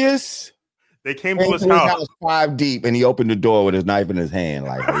 Serious? They came to his house 5 deep, and he opened the door with his knife in his hand.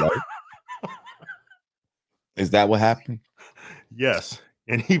 Like, hello? Is that what happened? Yes.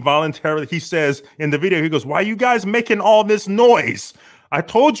 And he says in the video, he goes, "Why are you guys making all this noise? I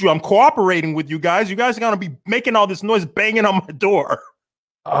told you I'm cooperating with you guys. You guys are going to be making all this noise, banging on my door."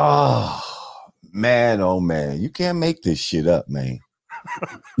 Oh, man. Oh, man. You can't make this shit up, man.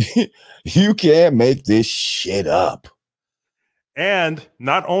 You can't make this shit up. And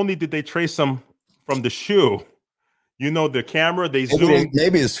not only did they trace him from the shoe, you know, the camera, they zoomed.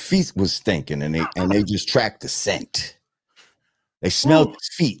 Maybe his feet was stinking and they just tracked the scent. They smelled his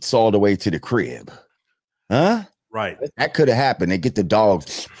feet all the way to the crib. Huh? Right. That could have happened. They get the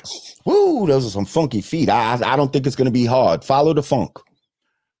dogs. Woo, those are some funky feet. I don't think it's going to be hard. Follow the funk.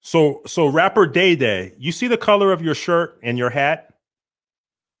 So rapper Day Day, you see the color of your shirt and your hat?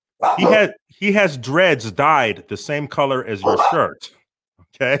 He has dreads dyed the same color as your shirt.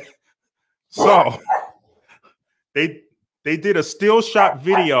 Okay. So they did a still shot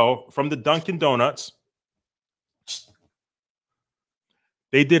video from the Dunkin' Donuts.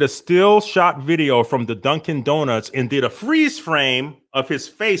 They did a still shot video from the Dunkin' Donuts and did a freeze frame of his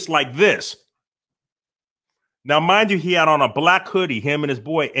face like this. Now, mind you, he had on a black hoodie, him and his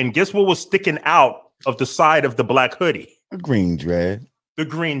boy. And guess what was sticking out of the side of the black hoodie? A green dread. The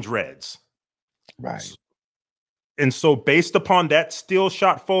green dreads. Right. And so based upon that still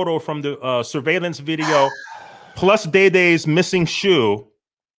shot photo from the surveillance video, plus Day Day's missing shoe,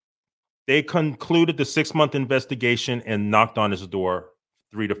 they concluded the 6-month investigation and knocked on his door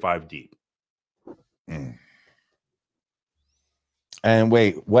 3 to 5 deep. And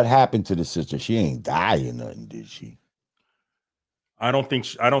wait, what happened to the sister? She ain't die or nothing, did she? I don't think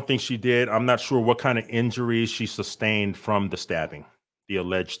she did. I'm not sure what kind of injuries she sustained from the stabbing, the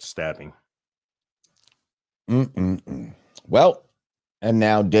alleged stabbing. Well, and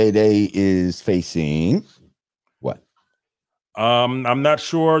now Day Day is facing what? I'm not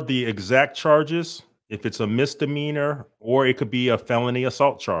sure the exact charges, if it's a misdemeanor or it could be a felony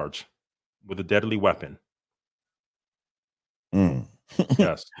assault charge with a deadly weapon.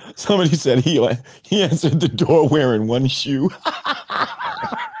 Yes. Somebody said he answered the door wearing one shoe.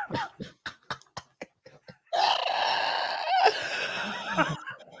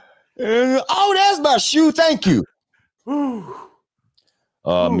 Oh, that's my shoe. Thank you.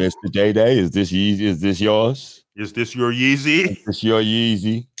 Mr. Day Day, is this Yeezy? Is this yours? Is this your Yeezy? Is this your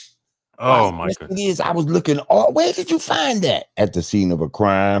Yeezy? Oh my goodness. It is. I was looking. Where did you find that? At the scene of a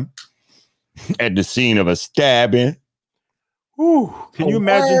crime. At the scene of a stabbing. Whew, can you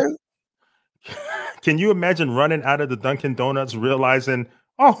imagine? Word. Can you imagine running out of the Dunkin' Donuts, realizing,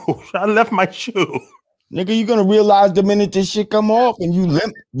 oh, I left my shoe? Nigga, you're gonna realize the minute this shit come off and you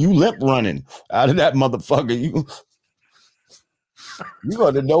limp running out of that motherfucker. You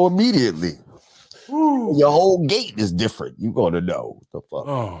gonna know immediately. Ooh. Your whole gait is different. You gonna know the fuck.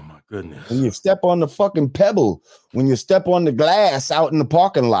 Oh my goodness. When you step on the fucking pebble, when you step on the glass out in the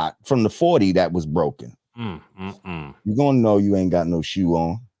parking lot from the 40 that was broken, you're gonna know you ain't got no shoe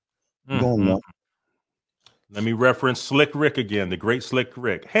on. You're gonna know. Let me reference Slick Rick again, the great Slick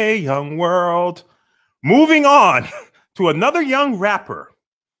Rick. Hey, young world. Moving on to another young rapper.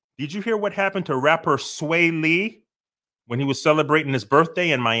 Did you hear what happened to rapper Sway Lee when he was celebrating his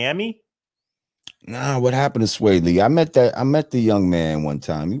birthday in Miami? Nah, what happened to Sway Lee? I met the young man one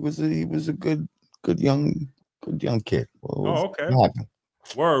time. He was a good young kid. Oh, okay. What happened?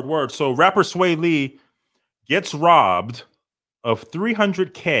 Word. So rapper Sway Lee gets robbed of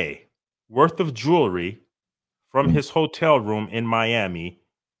 $300K worth of jewelry from his hotel room in Miami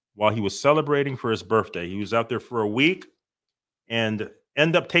while he was celebrating for his birthday. He was out there for a week and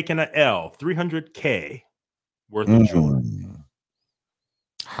end up taking an L, $300K worth of jewelry.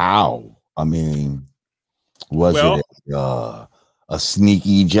 How? I mean, was it a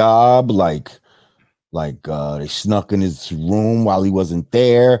sneaky job? Like they snuck in his room while he wasn't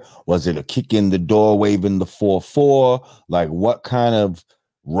there? Was it a kick in the door waving the 4-4? Like, what kind of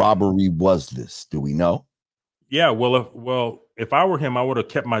robbery was this? Do we know? Yeah, well, if I were him, I would have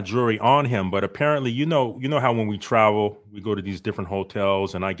kept my jewelry on him. But apparently, you know how when we travel, we go to these different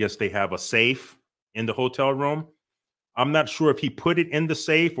hotels, and I guess they have a safe in the hotel room. I'm not sure if he put it in the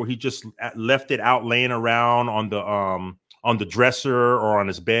safe or he just left it out laying around on the dresser or on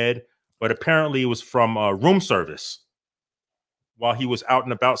his bed. But apparently, it was from room service. While he was out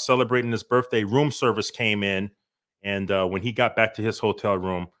and about celebrating his birthday, room service came in, and when he got back to his hotel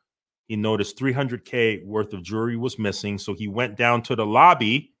room, he noticed $300K worth of jewelry was missing. So he went down to the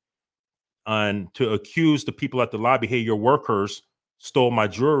lobby and to accuse the people at the lobby, hey, your workers stole my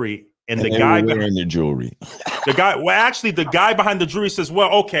jewelry. And the guy wearing the jewelry. The guy behind the jewelry says,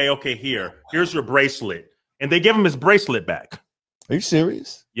 well, okay, here's your bracelet. And they give him his bracelet back. Are you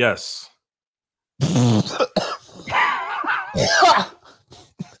serious? Yes.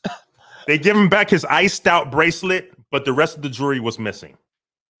 They give him back his iced out bracelet, but the rest of the jewelry was missing.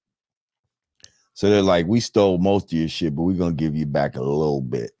 So they're like, we stole most of your shit, but we're going to give you back a little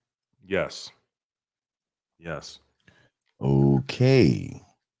bit. Yes. Okay.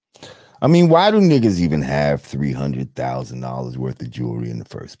 I mean, why do niggas even have $300,000 worth of jewelry in the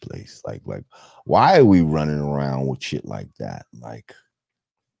first place? Like, why are we running around with shit like that? Like,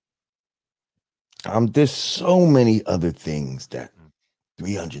 there's so many other things that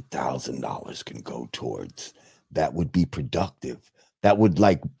 $300,000 can go towards that would be productive, that would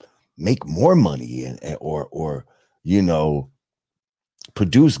like make more money or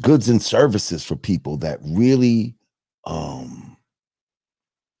produce goods and services for people that really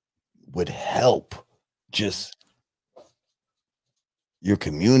would help just your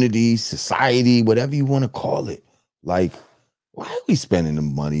community, society, whatever you want to call it. Like, why are we spending the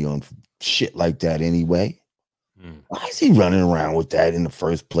money on shit like that anyway? Why is he running around with that in the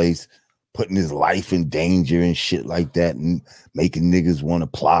first place, putting his life in danger and shit like that, and making niggas want to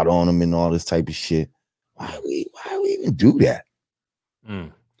plot on him and all this type of shit? Why we even do that?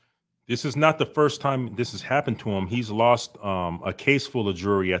 This is not the first time this has happened to him. He's lost a case full of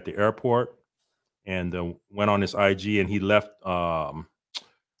jewelry at the airport and went on his IG, and he left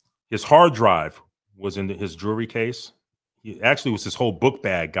his hard drive was in his jewelry case. He actually was his whole book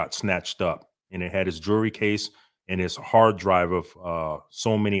bag got snatched up, and it had his jewelry case and his hard drive of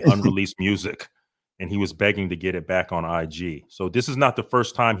so many unreleased music, and he was begging to get it back on IG. So this is not the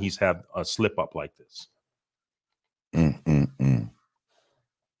first time he's had a slip up like this.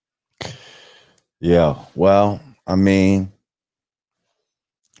 Yeah, well, I mean,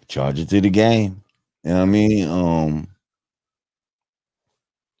 charge it to the game. You know what I mean?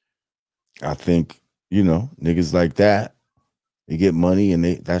 I think, niggas like that, they get money and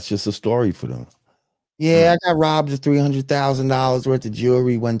that's just a story for them. Yeah, I got robbed of $300,000 worth of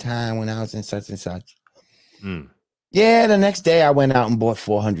jewelry one time when I was in such and such. Yeah, the next day I went out and bought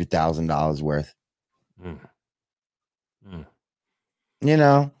 $400,000 worth.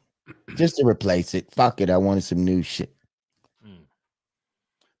 Just to replace it. Fuck it, I wanted some new shit.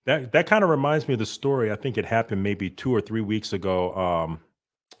 That kind of reminds me of the story. I think it happened maybe 2 or 3 weeks ago.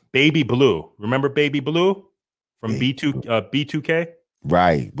 Baby Blue, remember Baby Blue from B2K?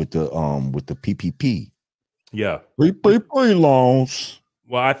 Right, with the PPP. Yeah. PPP loans.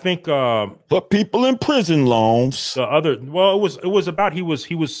 Well, I think Put people in prison loans. the other. Well, it was about he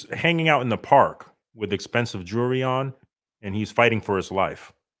was hanging out in the park with expensive jewelry on, and he's fighting for his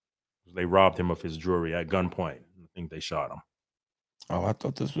life. They robbed him of his jewelry at gunpoint. I think they shot him. Oh, I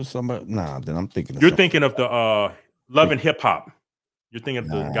thought this was somebody. Nah, then I'm thinking. You're thinking of the Love and Hip Hop. You're thinking of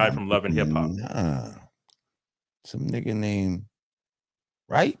the guy from Love and Hip Hop. Nah, some nigga named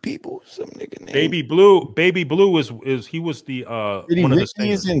right people. Some nigga named Baby Blue. Baby Blue is he was the Pretty one of the Ricky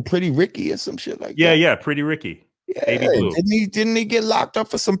singers. is in Pretty Ricky or some shit like Yeah, that. yeah, Pretty Ricky. Yeah, Baby Blue. didn't he get locked up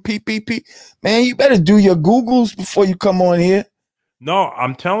for some PPP? Man, you better do your Googles before you come on here. No,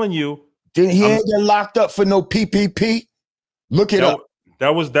 I'm telling you. Didn't he ain't get locked up for no PPP? Look it up.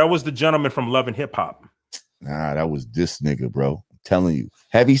 That was the gentleman from Love and Hip Hop. Nah, that was this nigga, bro. I'm telling you.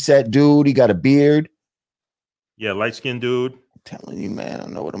 Heavy set dude. He got a beard. Yeah, light skinned dude. I'm telling you, man. I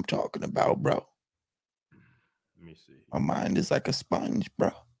know what I'm talking about, bro. Let me see. My mind is like a sponge, bro.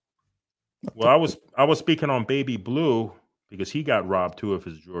 Well, I was speaking on Baby Blue because he got robbed too of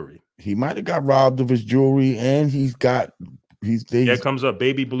his jewelry. He might have got robbed of his jewelry, and Yeah, it comes up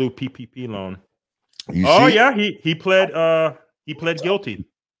Baby Blue PPP loan. You Oh see? yeah, he pled guilty.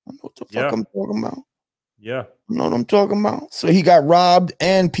 I know what the fuck I'm talking about. Yeah, You know what I'm talking about? So he got robbed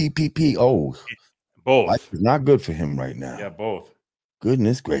and PPP. Oh, both. life is not good for him right now. Yeah, both.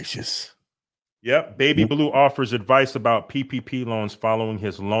 Goodness gracious. Yep. Baby Blue offers advice about PPP loans following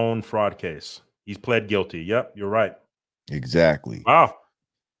his loan fraud case. He's pled guilty. Yep, you're right. Exactly. Wow.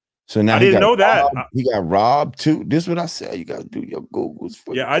 So now I didn't know that. He got robbed too. This is what I said. You got to do your Googles.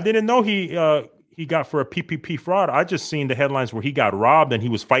 I didn't know he got for a PPP fraud. I just seen the headlines where he got robbed and he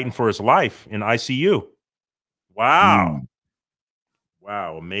was fighting for his life in ICU. Wow.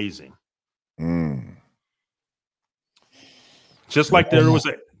 Wow, amazing. Just like there was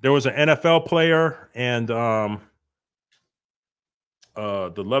an NFL player and the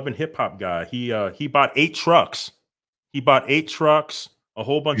Love and Hip Hop guy. He bought 8 trucks. He bought 8 trucks, a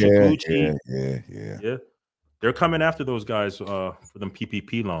whole bunch of Gucci. Yeah. They're coming after those guys for them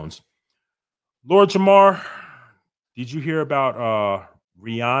PPP loans. Lord Jamar, did you hear about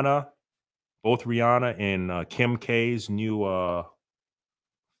Rihanna? Both Rihanna and Kim K's new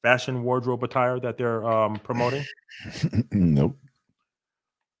fashion wardrobe attire that they're promoting? Nope.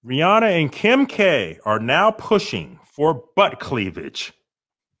 Rihanna and Kim K are now pushing for butt cleavage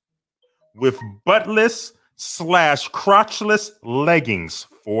with buttless/crotchless leggings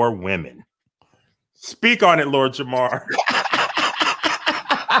for women. Speak on it, Lord Jamar.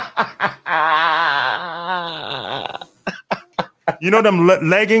 You know them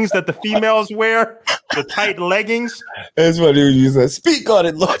leggings that the females wear? The tight leggings? That's what you said. Speak on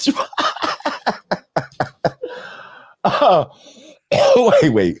it, Lord.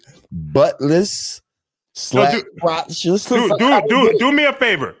 Wait. Buttless crotchless. Do me a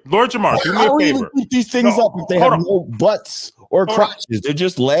favor. Lord Jamar, do me a favor. Even keep these things up if they have no butts or crotches. They're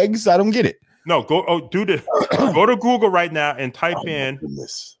just legs. I don't get it. No, go to Google right now and type in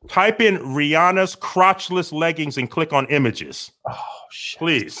Rihanna's crotchless leggings and click on images. Oh shit.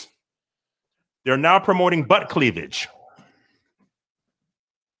 Please. They're now promoting butt cleavage.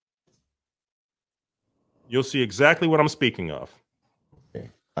 You'll see exactly what I'm speaking of.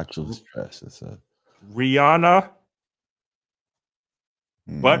 Okay. Actual stress. It's a Rihanna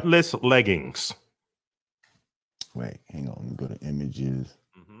buttless leggings. Wait, hang on. Let me go to images.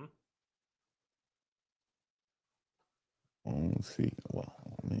 Let's see. Well, I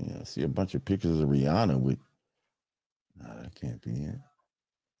mean, I see a bunch of pictures of Rihanna with. Nah, that can't be it.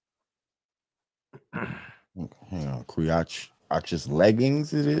 Hang on, crotchless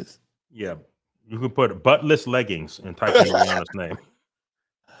leggings. It is. Yeah, you could put buttless leggings and type in Rihanna's name.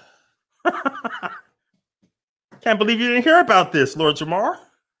 Can't believe you didn't hear about this, Lord Jamar.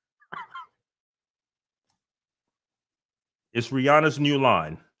 It's Rihanna's new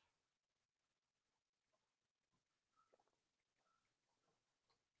line.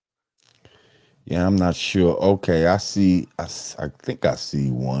 Yeah, I'm not sure. Okay, I see. I think I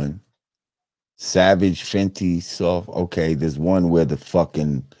see one. Savage Fenty soft. Okay, there's one where the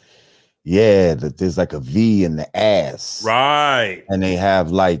fucking there's like a V in the ass, right? And they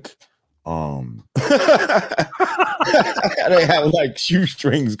have like they have like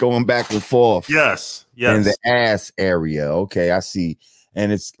shoestrings going back and forth. Yes, in the ass area. Okay, I see,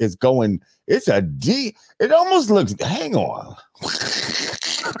 and it's going. It's a D. It almost looks. Hang on.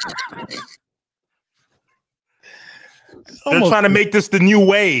 They're trying to make this the new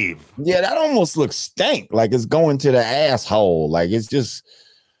wave. Yeah, that almost looks stank. Like it's going to the asshole. Like it's just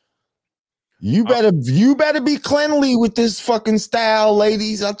you better be cleanly with this fucking style,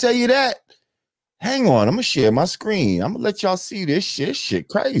 ladies. I'll tell you that. Hang on, I'm gonna share my screen. I'm gonna let y'all see this shit. This shit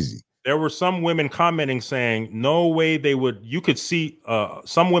crazy. There were some women commenting saying, no way they would. You could see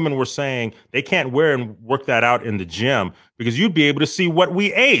some women were saying they can't wear and work that out in the gym because you'd be able to see what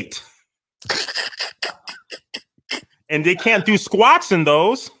we ate. And they can't do squats in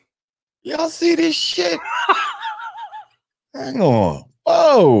those. Y'all see this shit? Hang on.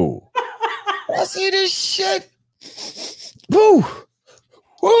 Whoa. Y'all see this shit? Woo.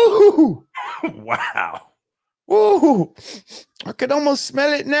 Woo. Wow. Woo. I could almost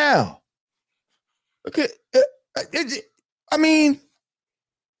smell it now. Look at I mean,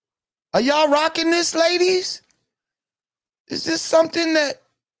 are y'all rocking this, ladies? Is this something that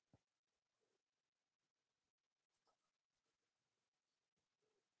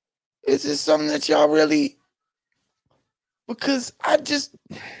y'all really? Because I just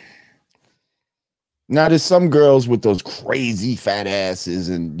now there's some girls with those crazy fat asses,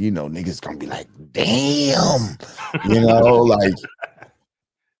 and you know, niggas gonna be like, damn, you know, like,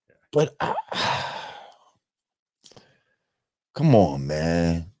 but come on,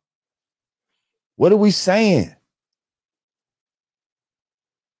 man. What are we saying?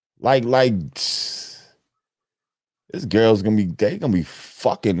 Like this girl's gonna be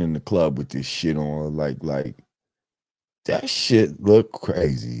fucking in the club with this shit on. Like that shit look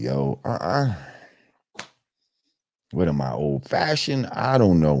crazy, yo. What am I, old fashioned? I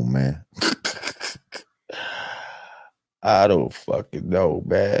don't know, man. I don't fucking know,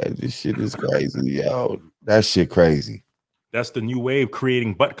 man. This shit is crazy, yo. That shit crazy. That's the new wave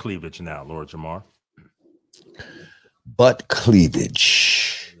creating butt cleavage now, Lord Jamar. Butt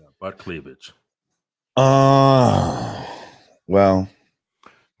cleavage. Yeah, butt cleavage. Well.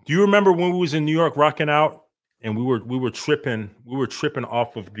 Do you remember when we was in New York rocking out and we were tripping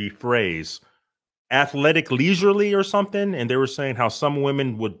off of the phrase athletic leisurely or something, and they were saying how some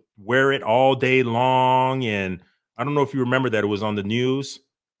women would wear it all day long, and I don't know if you remember that. It was on the news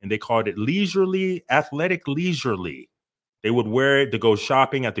and they called it leisurely, athletic leisurely. They would wear it to go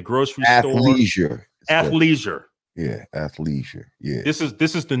shopping at the grocery store. Athleisure. Athleisure. Yeah, athleisure. Yeah. This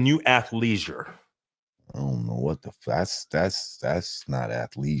is the new athleisure. I don't know what the that's not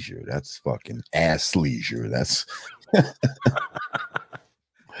athleisure. That's fucking ass leisure. That's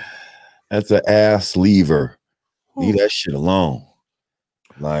that's an ass lever. Leave that shit alone.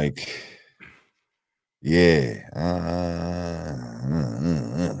 Like, yeah.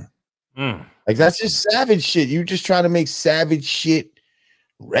 Like that's just savage shit. You just trying to make savage shit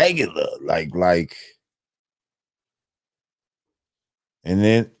regular. Like and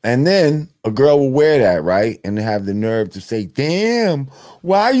then a girl will wear that, right? And have the nerve to say, damn,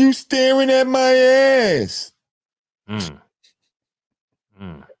 why are you staring at my ass?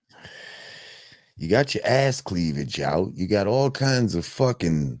 You got your ass cleavage out. You got all kinds of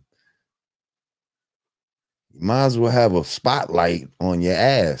fucking, you might as well have a spotlight on your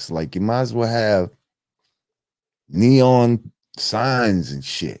ass. Like you might as well have neon signs and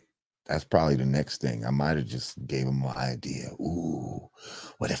shit. That's probably the next thing. I might have just gave him an idea. Ooh,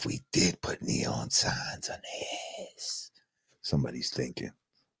 what if we did put neon signs on the ass? Somebody's thinking.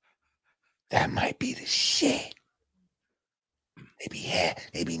 That might be the shit.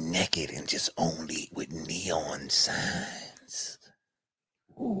 They be naked and just only with neon signs.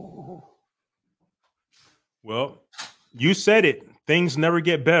 Ooh. Well, you said it. Things never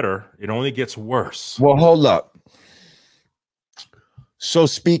get better. It only gets worse. Well, hold up. So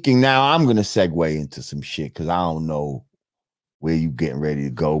speaking now, I'm going to segue into some shit because I don't know where you getting ready to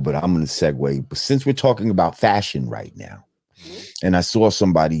go, but I'm going to segue. But since we're talking about fashion right now, and I saw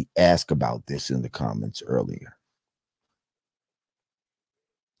somebody ask about this in the comments earlier,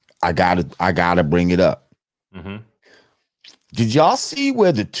 I gotta bring it up. Did y'all see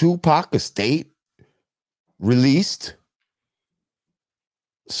where the Tupac estate released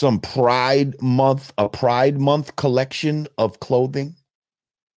some Pride Month collection of clothing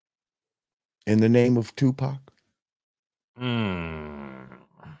in the name of Tupac? Get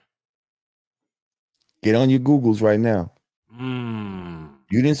on your Googles right now.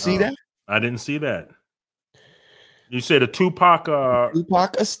 You didn't see that? I didn't see that. You said a Tupac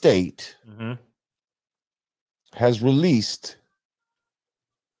estate has released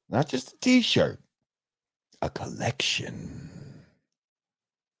not just a t-shirt, a collection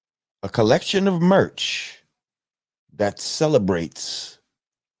of merch that celebrates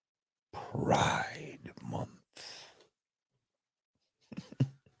Pride Month.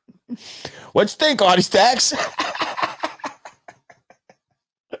 What you think, Artie Stacks?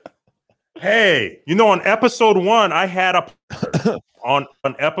 Hey, you know, on episode 1, I had on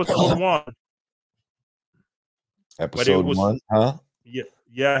episode 1. Episode 1, huh?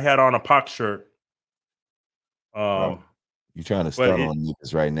 Yeah, I had on a Pac shirt. You're trying to but start on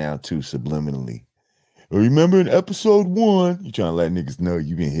niggas right now too, subliminally. Remember in episode 1, you trying to let niggas know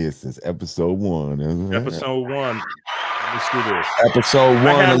you've been here since episode 1. Episode 1. Let's do this. Episode 1.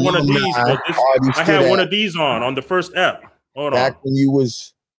 I had one of these, but I had one of these on the first ep. Hold back on. when you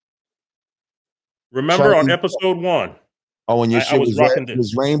was. Remember on episode 1. Oh, when your shit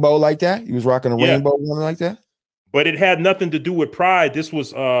was rainbow like that? You was rocking a rainbow one like that? But it had nothing to do with Pride. This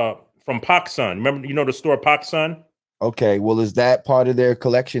was from PacSun. Remember, you know the store PacSun? Okay. Well, is that part of their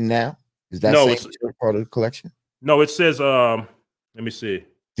collection now? Is that part of the collection? No, it says, let me see.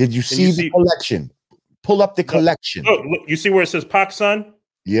 Did you see the collection? Pull up the collection. Look, you see where it says PacSun?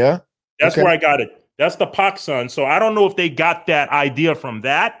 Yeah. That's where I got it. That's the PacSun. So I don't know if they got that idea from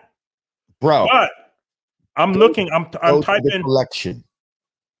that. Bro. But I'm looking, I'm typing the collection.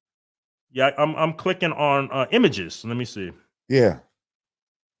 Yeah, I'm clicking on images. Let me see. Yeah.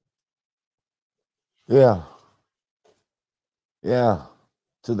 Yeah. Yeah.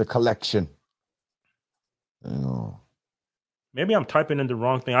 To the collection. Maybe I'm typing in the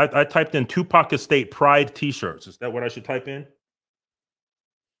wrong thing. I typed in Tupac Estate Pride t-shirts. Is that what I should type in?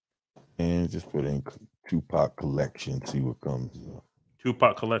 And just put in Tupac collection, see what comes up.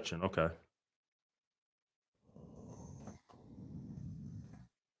 Tupac collection, okay.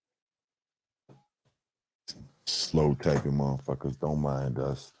 Slow typing motherfuckers, don't mind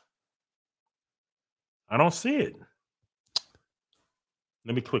us. I don't see it.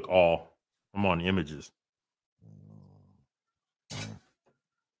 Let me click all. I'm on the images.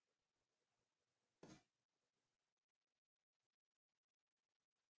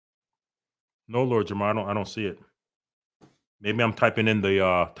 No, Lord Jamar, I don't see it. Maybe I'm typing in the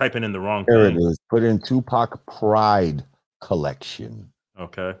wrong thing. There it is. Put in Tupac Pride collection.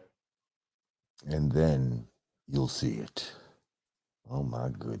 Okay. And then you'll see it. Oh my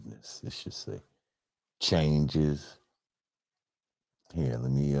goodness. This should say changes. Here,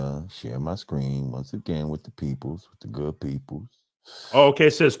 let me share my screen once again with the peoples, with the good peoples. Oh, okay.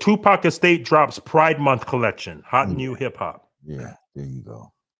 It says Tupac Estate drops Pride Month collection. Hot new hip hop. Yeah, there you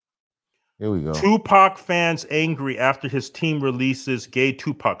go. Here we go. Tupac fans angry after his team releases gay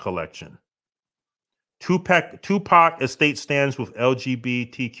Tupac collection. Tupac Estate stands with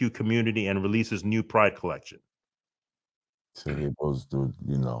LGBTQ community and releases new Pride collection. So here goes the,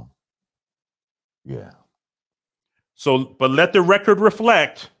 yeah. So, but let the record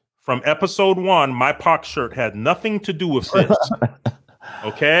reflect from episode 1, my Pac shirt had nothing to do with this.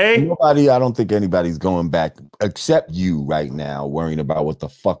 Okay? I don't think anybody's going back except you right now worrying about what the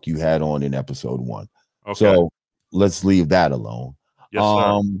fuck you had on in episode 1. Okay. So let's leave that alone. Yes,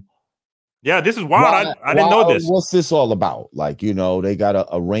 sir. Yeah, this is wild. I didn't know this. What's this all about? Like, they got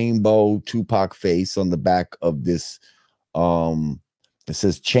a rainbow Tupac face on the back of this. It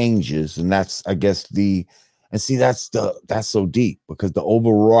says changes, and that's, I guess, that's so deep because the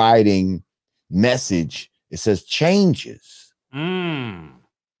overriding message, it says changes.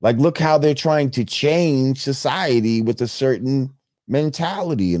 Like, look how they're trying to change society with a certain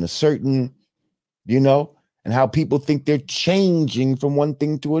mentality and a certain, and how people think they're changing from one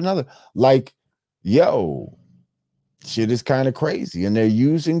thing to another. Like, yo, shit is kind of crazy. And they're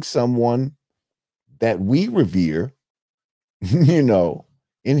using someone that we revere,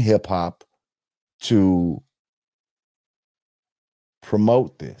 in hip hop to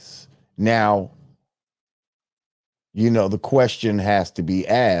promote this. Now, the question has to be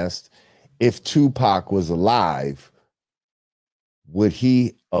asked, if Tupac was alive, would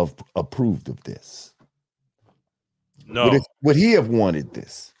he have approved of this? No. Would he have wanted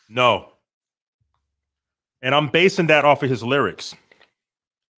this? No. And I'm basing that off of his lyrics.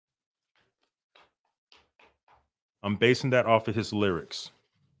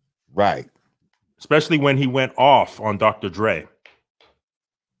 Right. Especially when he went off on Dr. Dre.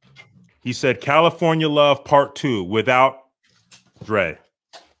 He said California Love Part 2 without Dre.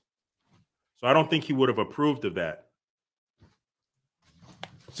 So I don't think he would have approved of that.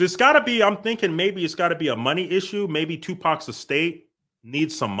 So it's got to be, I'm thinking maybe it's got to be a money issue. Maybe Tupac's estate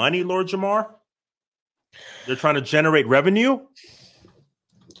needs some money, Lord Jamar. They're trying to generate revenue.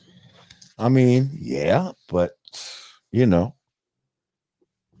 I mean, yeah, but,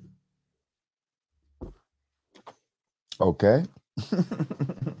 Okay.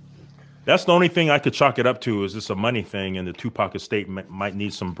 That's the only thing I could chalk it up to, is this a money thing, and the Tupac estate might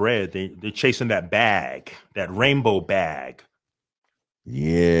need some bread. They're chasing that bag, that rainbow bag.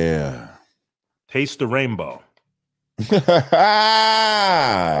 Yeah. Taste the rainbow. No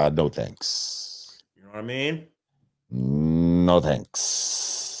thanks. You know what I mean? No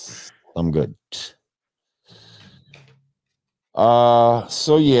thanks. I'm good.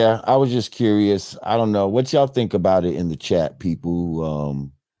 So yeah, I was just curious. I don't know what y'all think about it in the chat,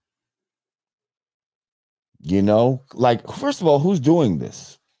 people. Like, first of all, who's doing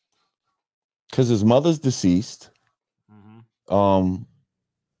this? Because his mother's deceased. Mm-hmm.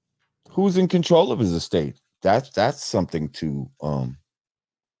 Who's in control of his estate? That's something to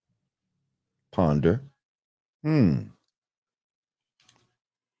ponder. I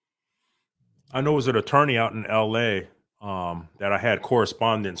know it was an attorney out in LA that I had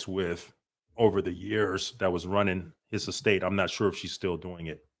correspondence with over the years that was running his estate. I'm not sure if she's still doing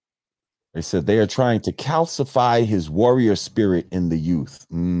it. They said they are trying to calcify his warrior spirit in the youth.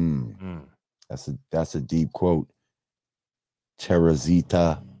 That's a deep quote.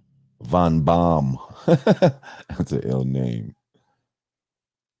 Teresita von Baum. That's an ill name.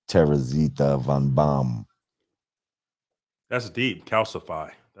 Teresita von Baum. That's deep.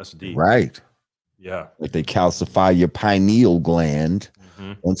 Calcify. That's deep. Right. Yeah. Like they calcify your pineal gland.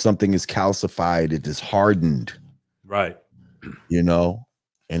 Mm-hmm. When something is calcified, it is hardened. Right.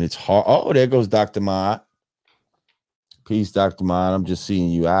 And it's hard. Oh, there goes Dr. Mott. Peace, Dr. Mott. I'm just seeing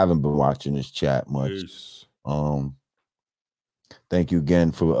you. I haven't been watching this chat much. Peace. Thank you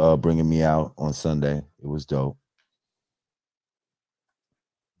again for bringing me out on Sunday. It was dope.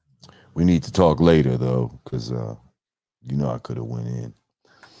 We need to talk later though, because I could have went in.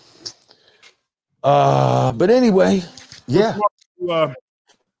 But anyway, yeah.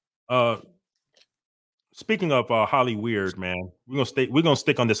 Speaking of Holly Weird, man, we're gonna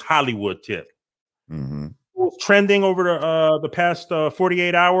stick on this Hollywood tip. Mm-hmm. Trending over the past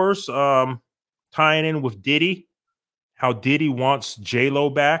 48 hours, tying in with Diddy, how Diddy wants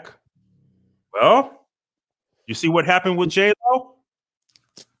J-Lo back. Well, you see what happened with J-Lo?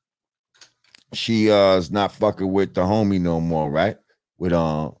 She is not fucking with the homie no more, right? With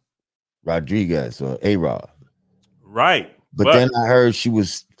Rodriguez or A-Rod. Right. But then I heard she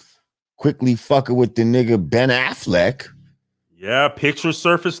was quickly fucking with the nigga Ben Affleck. Yeah, pictures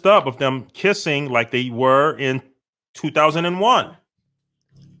surfaced up of them kissing like they were in 2001.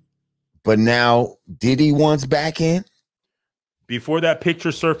 But now Diddy wants back in? Before that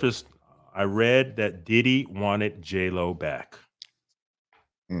picture surfaced, I read that Diddy wanted J-Lo back.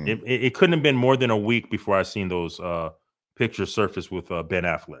 It couldn't have been more than a week before I seen those pictures surface with Ben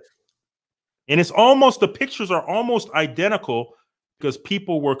Affleck. And it's almost, the pictures are almost identical because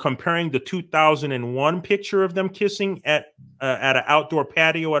people were comparing the 2001 picture of them kissing at an outdoor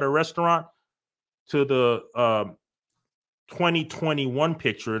patio at a restaurant to the 2021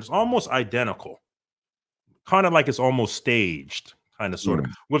 picture. It's almost identical. Kind of like it's almost staged, kind of sort of,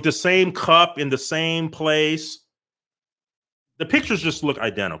 with the same cup in the same place. The pictures just look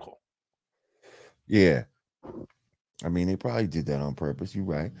identical. Yeah. I mean, they probably did that on purpose. You're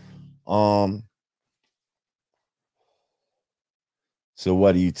right. So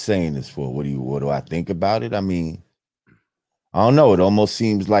what are you saying this for? What do I think about it? I mean, I don't know. It almost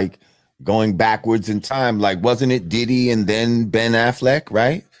seems like going backwards in time. Like, wasn't it Diddy and then Ben Affleck,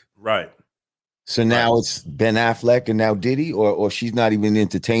 right? Right. So now it's Ben Affleck and now Diddy, or she's not even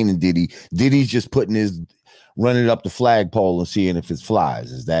entertaining Diddy. Diddy's just running up the flagpole and seeing if it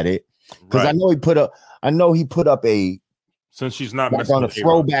flies. Is that it? Because I know he put up a, since she's not like on a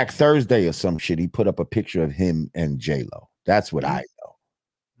throwback Thursday or some shit, he put up a picture of him and J-Lo. That's what I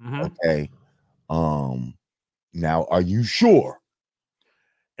know. Okay. Now are you sure?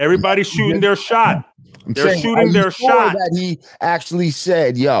 Everybody's shooting their shot. They're shooting their shot. That he actually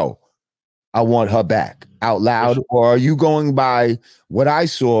said, yo, I want her back out loud, or are you going by what I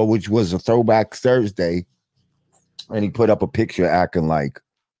saw, which was a throwback Thursday, and he put up a picture acting like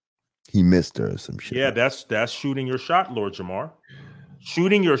he missed her or some shit? Yeah, that's shooting your shot, Lord Jamar.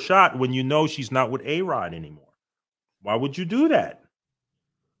 Shooting your shot when you know she's not with A-Rod anymore. Why would you do that?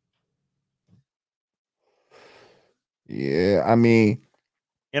 Yeah, I mean,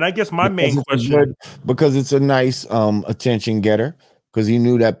 and I guess my main question, because it's a nice attention getter. Because he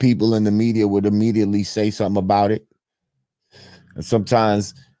knew that people in the media would immediately say something about it. And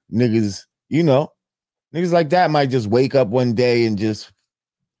sometimes niggas like that might just wake up one day and just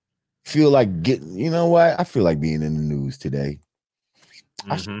feel like getting, you know what? I feel like being in the news today.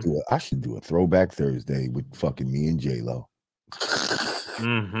 I should do a throwback Thursday with fucking me and J-Lo. You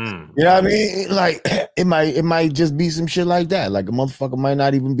know what I mean? Like it might just be some shit like that. Like a motherfucker might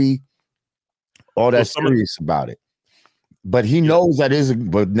not even be all that serious about it. But he knows that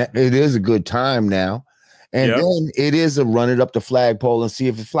it is a good time now. And then it is a run it up the flagpole and see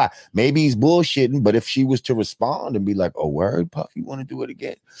if it fly. Maybe he's bullshitting, but if she was to respond and be like, oh, word, Puff, you want to do it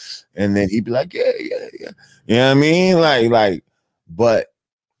again? And then he'd be like, yeah. You know what I mean? Like, but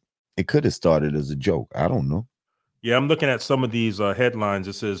it could have started as a joke. I don't know. Yeah, I'm looking at some of these headlines.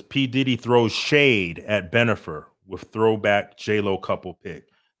 It says P. Diddy throws shade at Bennifer with throwback J-Lo couple pic.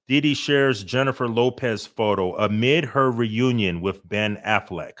 Diddy shares Jennifer Lopez photo amid her reunion with Ben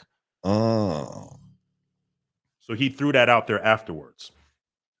Affleck. Oh. So he threw that out there afterwards.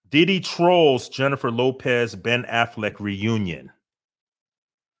 Diddy trolls Jennifer Lopez Ben Affleck reunion.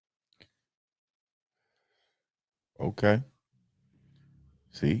 Okay.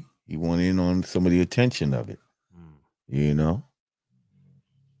 See, he went in on some of the attention of it. You know,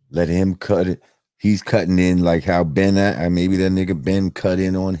 let him cut it. He's cutting in like how Ben, maybe that nigga Ben cut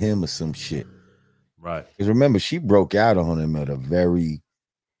in on him or some shit. Right. Because remember, she broke out on him at a very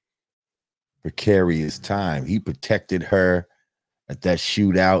precarious time. He protected her at that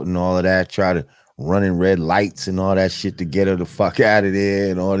shootout and all of that, try to run in red lights and all that shit to get her the fuck out of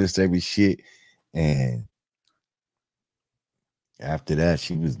there and all this every shit. And after that,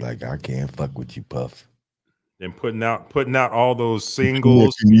 she was like, I can't fuck with you, Puff. Then putting out all those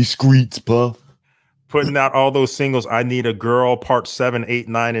singles. These streets, Puff. Putting out all those singles. I Need a Girl, part 7, 8,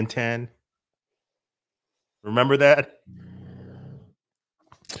 9, and 10. Remember that?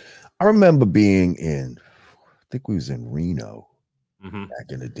 I remember being in, I think we was in Reno back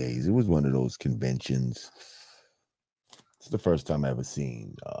in the days. It was one of those conventions. It's the first time I ever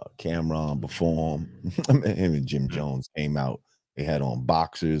seen Cameron perform. Him and Jim Jones came out. They had on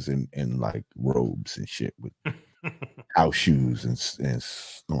boxers and like robes and shit with house shoes and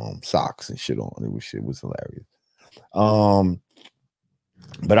socks and shit on. It was hilarious.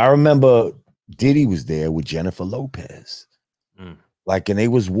 But I remember Diddy was there with Jennifer Lopez. Like, and they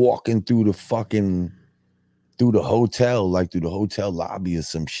was walking through the hotel, like through the hotel lobby or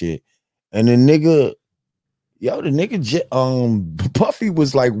some shit. And the nigga, Puffy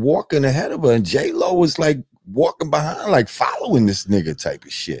was like walking ahead of her, and J-Lo was like walking behind, like following this nigga type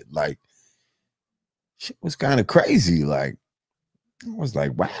of shit. Like, shit was kind of crazy. Like, I was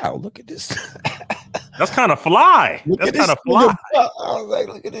like, wow, look at this. That's kind of fly. That's kind of fly. I was like,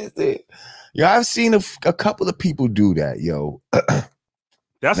 look at this thing. Yeah, I've seen a couple of people do that, yo.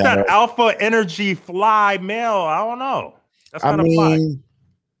 That's that alpha energy fly male. I don't know. That's kind of fly.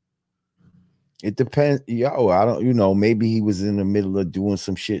 It depends. Yo, I don't, maybe he was in the middle of doing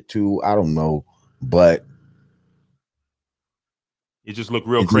some shit too. I don't know. But it just looked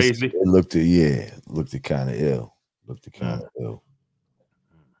real crazy. It looked kind of ill.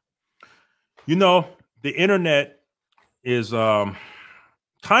 The internet is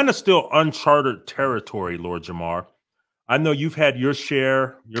kind of still uncharted territory, Lord Jamar. I know you've had your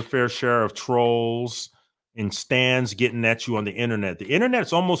fair share of trolls and stands getting at you on the internet. The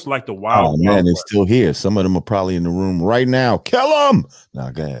internet's almost like the wild. Oh man, they're still here. Some of them are probably in the room right now. Kill them.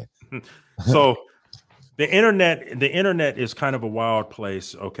 Nah, go ahead. So the internet is kind of a wild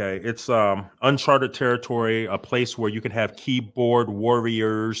place. Okay, it's uncharted territory, a place where you can have keyboard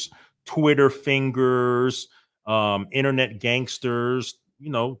warriors, Twitter fingers, internet gangsters,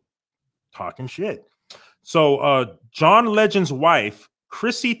 talking shit. So John Legend's wife,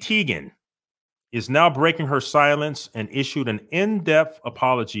 Chrissy Teigen, is now breaking her silence and issued an in-depth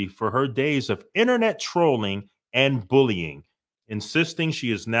apology for her days of internet trolling and bullying, insisting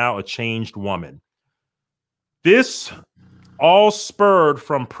she is now a changed woman. This all spurred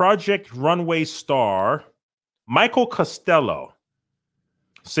from Project Runway star Michael Costello.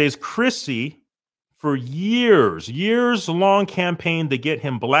 Says Chrissy, for years long campaigned to get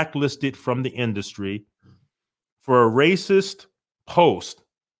him blacklisted from the industry for a racist post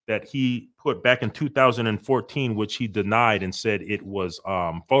that he put back in 2014, which he denied and said it was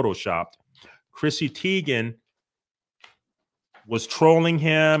photoshopped. Chrissy Teigen was trolling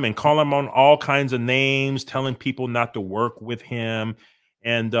him and calling him on all kinds of names, telling people not to work with him.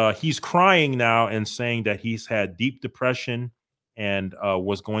 And he's crying now and saying that he's had deep depression and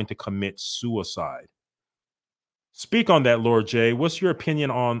was going to commit suicide. Speak on that, Lord J. What's your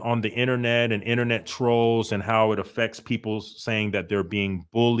opinion on the internet and internet trolls and how it affects people saying that they're being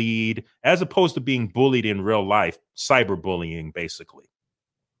bullied as opposed to being bullied in real life, cyberbullying, basically?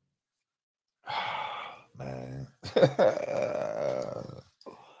 Man.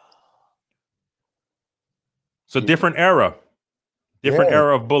 It's a different era.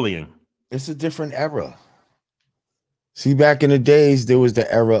 Era of bullying. It's a different era. See, back in the days, there was the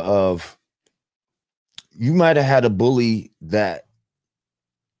era of you might have had a bully that,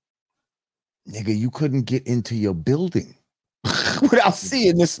 nigga, you couldn't get into your building without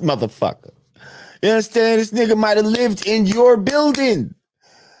seeing this motherfucker. You understand? This nigga might have lived in your building.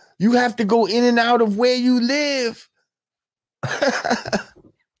 You have to go in and out of where you live,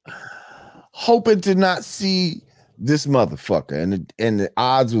 hoping to not see this motherfucker, and the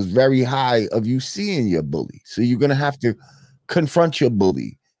odds was very high of you seeing your bully. So you're gonna have to confront your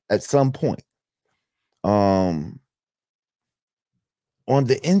bully at some point. On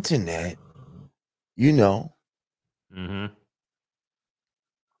the internet, you know,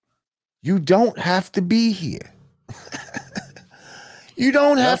 you don't have to be here. You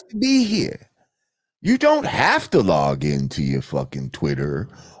don't have to be here. You don't have to log into your fucking Twitter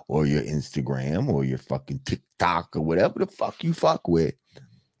or your Instagram or your fucking TikTok or whatever the fuck you fuck with.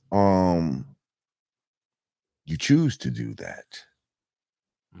 You choose to do that.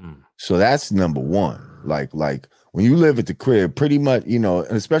 So that's number one. Like when you live at the crib, pretty much, you know,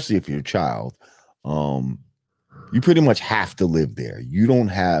 and especially if you're a child, you pretty much have to live there. You don't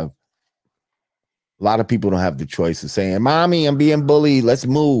have, a lot of people don't have the choice of saying, "Mommy, I'm being bullied. Let's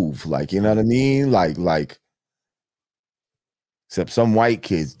move." Like, you know what I mean? Like, except some white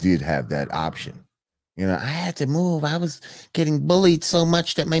kids did have that option. You know, I had to move. I was getting bullied so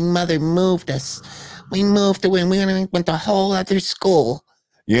much that my mother moved us. We moved away and we went to a whole other school.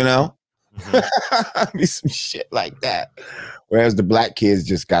 You know? Be some shit like that. Whereas the black kids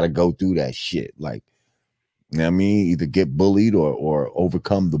just got to go through that shit. Like, you know what I mean? Either get bullied or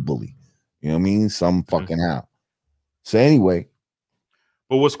overcome the bully. You know what I mean? Some fucking how. So anyway.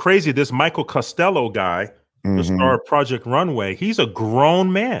 But what's crazy, this Michael Costello guy, the star of Project Runway, he's a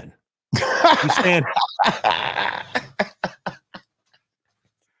grown man. He's saying,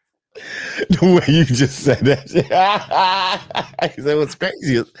 the way you just said that. He said, what's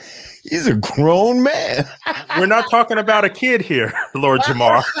crazy? He's a grown man. We're not talking about a kid here, Lord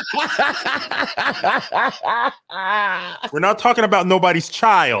Jamar. We're not talking about nobody's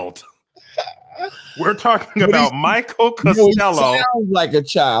child. We're talking about Michael Costello. He sounds like a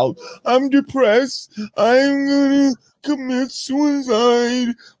child. I'm depressed. I'm gonna commit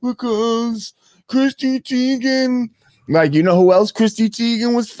suicide because Christy Teigen. Like, you know who else Christy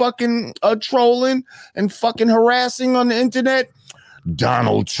Teigen was fucking trolling and fucking harassing on the internet?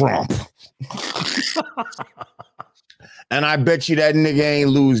 Donald Trump. And I bet you that nigga ain't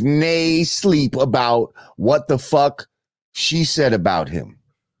lose nay sleep about what the fuck she said about him.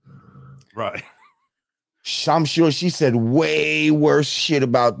 Right. I'm sure she said way worse shit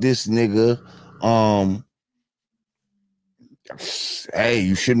about this nigga. Hey,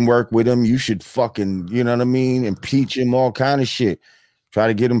 you shouldn't work with him. You should fucking, you know what I mean? Impeach him, all kind of shit. Try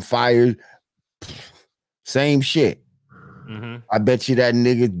to get him fired. Same shit. I bet you that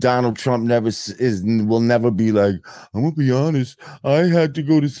nigga Donald Trump will never be like, I'm gonna be honest, I had to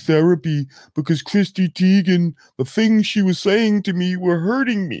go to therapy because Christy Teigen, the things she was saying to me were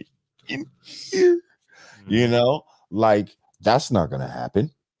hurting me. You know, like, that's not gonna happen.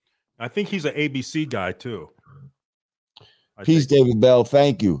 I think he's an ABC guy too. Peace, David Bell.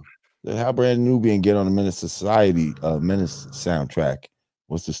 Thank you. How Brandon Nubian get on the Menace Society Menace soundtrack?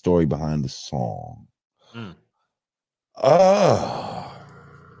 What's the story behind the song?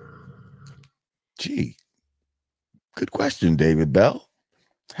 Gee, good question, David Bell.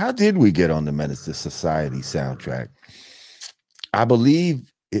 How did we get on the Menace to Society soundtrack? I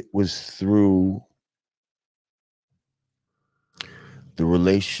believe it was through the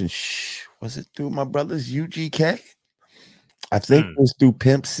relationship. Was it through my brother's UGK? I think it was through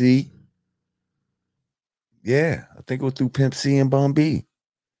Pimp C. Yeah, I think it was through Pimp C and Bun B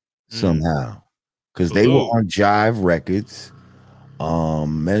somehow. Because they were on Jive Records.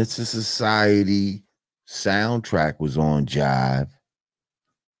 Menace to Society soundtrack was on Jive.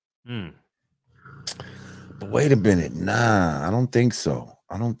 But wait a minute. Nah, I don't think so.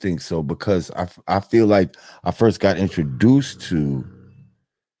 I don't think so, because I feel like I first got introduced to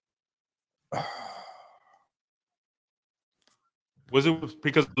was it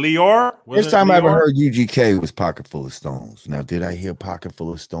because Lior? First time I ever heard UGK was Pocket Full of Stones. Now, did I hear Pocket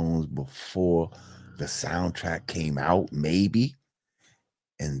Full of Stones before the soundtrack came out? Maybe.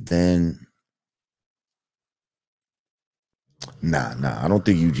 And then nah, I don't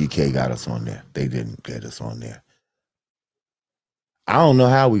think UGK got us on there. They didn't get us on there. I don't know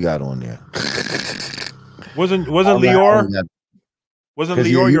how we got on there. Wasn't Lior? Wasn't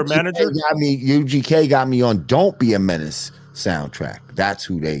Lior your manager? UGK got me on Don't Be a Menace soundtrack. That's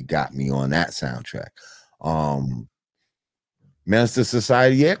who they got me on that soundtrack. Menace to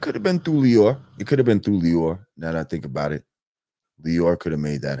Society, yeah, it could have been through Lior. It could have been through Lior, now that I think about it. Lior could have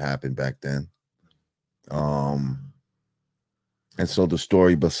made that happen back then. And so the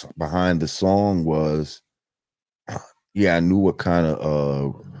story behind the song was, yeah, I knew what kind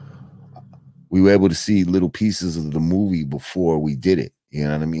of we were able to see little pieces of the movie before we did it. You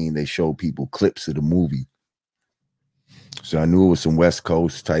know what I mean? They showed people clips of the movie. So I knew it was some West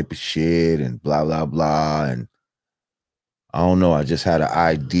Coast type of shit and blah, blah, blah. And I don't know. I just had an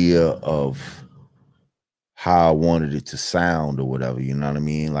idea of how I wanted it to sound or whatever. You know what I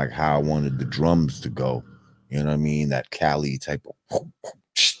mean? Like how I wanted the drums to go. You know what I mean? That Cali type of,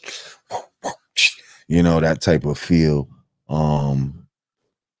 you know, that type of feel.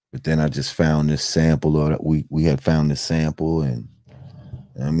 But then I just found this sample, or we had found this sample, and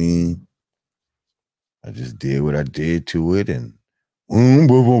I mean, I just did what I did to it, and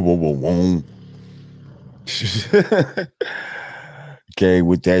okay,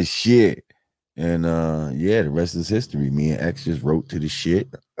 with that shit. And yeah, the rest is history. Me and X just wrote to the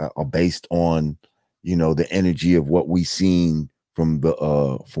shit based on, you know, the energy of what we seen from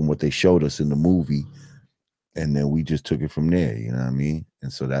what they showed us in the movie. And then we just took it from there, you know what I mean?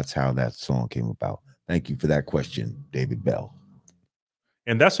 And so that's how that song came about. Thank you for that question, David Bell.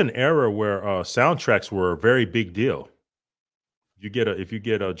 And that's an era where soundtracks were a very big deal. If you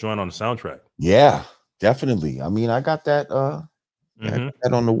get a joint on the soundtrack. Yeah, definitely. I mean, I got that I got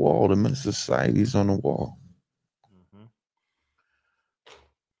that on the wall. The Minister Society's on the wall.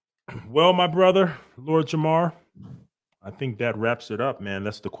 Well, my brother, Lord Jamar, I think that wraps it up, man.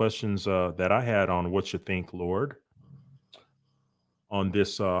 That's the questions that I had on What You Think, Lord, on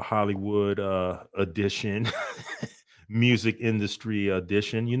this Hollywood edition, music industry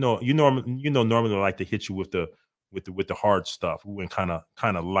edition. Normally I like to hit you with the hard stuff. We went kind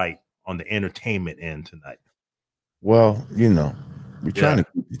of light on the entertainment end tonight. Well, you know, we're trying to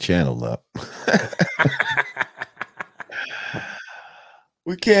keep the channel up.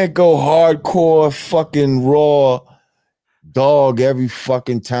 We can't go hardcore fucking raw dog every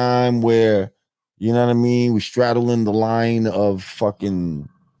fucking time where, you know what I mean, we're straddling the line of fucking,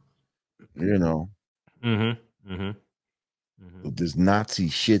 you know, this Nazi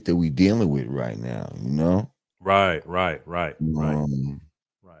shit that we dealing with right now, you know? Right.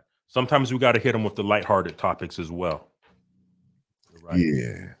 Sometimes we got to hit them with the lighthearted topics as well. Right.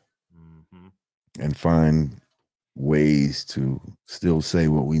 Yeah. And find ways to still say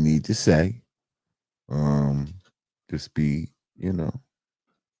what we need to say. Just be, you know,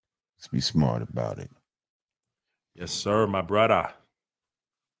 just be smart about it. Yes, sir, my brother.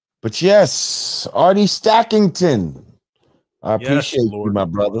 But yes, Artie Stackington, I appreciate you, my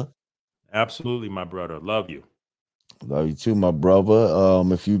brother. Absolutely, my brother. Love you. Love you too, my brother.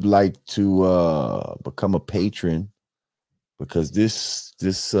 If you'd like to become a patron, because this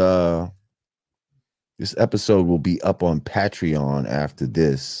episode will be up on Patreon after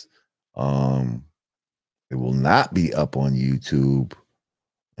this. It will not be up on YouTube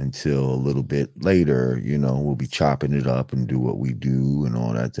until a little bit later. You know, we'll be chopping it up and do what we do and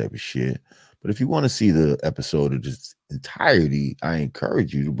all that type of shit. But if you want to see the episode in its entirety, I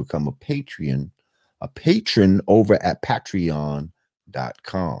encourage you to become a patron over at patreon.com.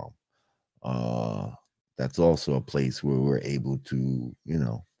 That's also a place where we're able to, you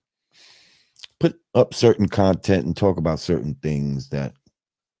know, put up certain content and talk about certain things that,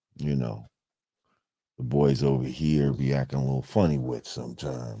 you know, the boys over here be acting a little funny with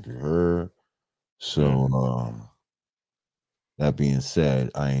sometimes, you heard? So that being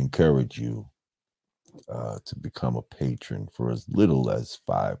said, I encourage you to become a patron for as little as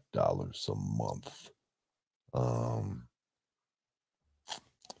 $5 a month.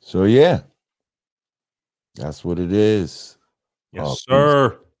 So yeah, that's what it is. Yes,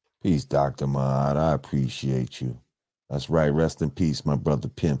 sir. Peace, Dr. Mod. I appreciate you. That's right. Rest in peace, my brother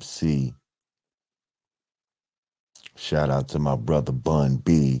Pimp C. Shout out to my brother Bun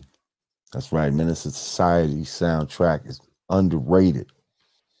B. That's right. Minister Society soundtrack is underrated.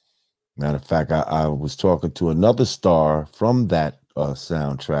 Matter of fact, I was talking to another star from that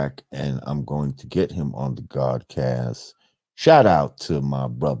soundtrack, and I'm going to get him on the Godcast. Shout out to my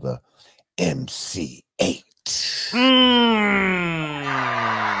brother MC8.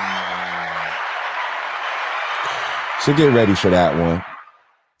 So get ready for that one.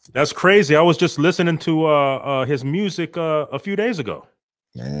 That's crazy. I was just listening to his music a few days ago.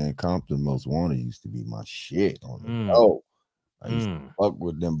 Man, Compton Most Wanted used to be my shit on the low. I used to fuck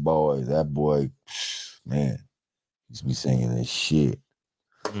with them boys. That boy, man, used to be singing this shit.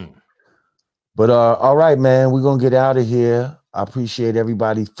 But all right, man, we're gonna get out of here. I appreciate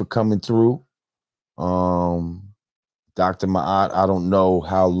everybody for coming through. Dr. Ma'at, I don't know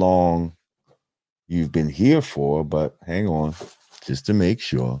how long you've been here for, but hang on, just to make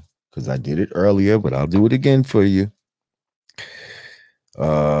sure, because I did it earlier, but I'll do it again for you.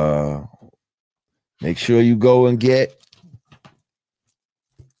 Make sure you go and get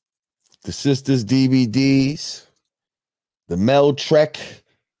the Sisters DVDs, the Mel Trek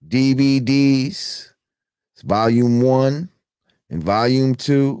DVDs. It's volume 1 and volume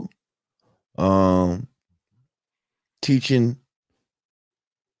 2. teaching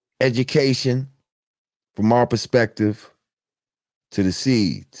education from our perspective to the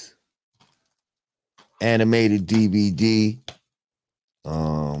seeds. Animated DVD.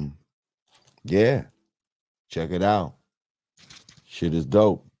 Yeah, check it out. Shit is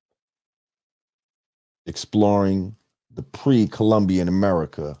dope. Exploring the pre-Columbian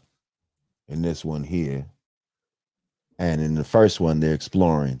America in this one here. And in the first one, they're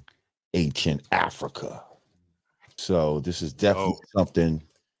exploring ancient Africa. So this is definitely something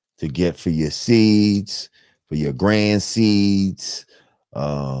to get for your seeds, for your grand seeds,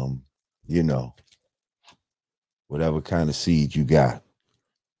 you know, whatever kind of seed you got.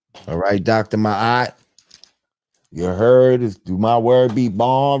 All right, Dr. Ma'at, you heard, do my word be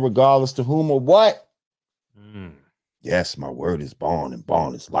born regardless to whom or what? Yes, my word is born, and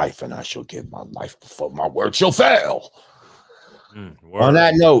born is life, and I shall give my life before my word shall fail. On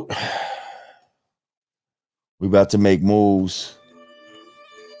that note, we about to make moves.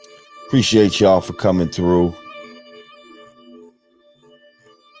 Appreciate y'all for coming through.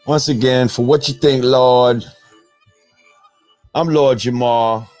 Once again, for What You Think, Lord, I'm Lord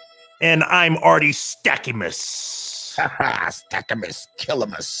Jamar. And I'm Artie Stackimus. Stackimus,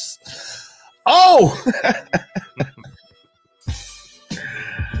 Killimus. Oh!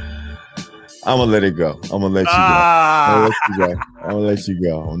 I'm gonna let it go. I'm gonna let you go. I'm gonna let you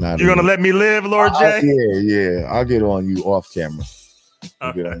go. I'm not. You're gonna let me live, Lord J? Yeah. I'll get on you off camera.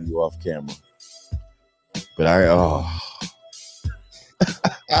 I'll get on you off camera. But I'll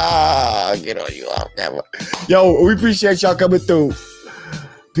get on you off camera. Yo, we appreciate y'all coming through.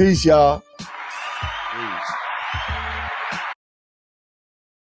 Peace, y'all. Peace.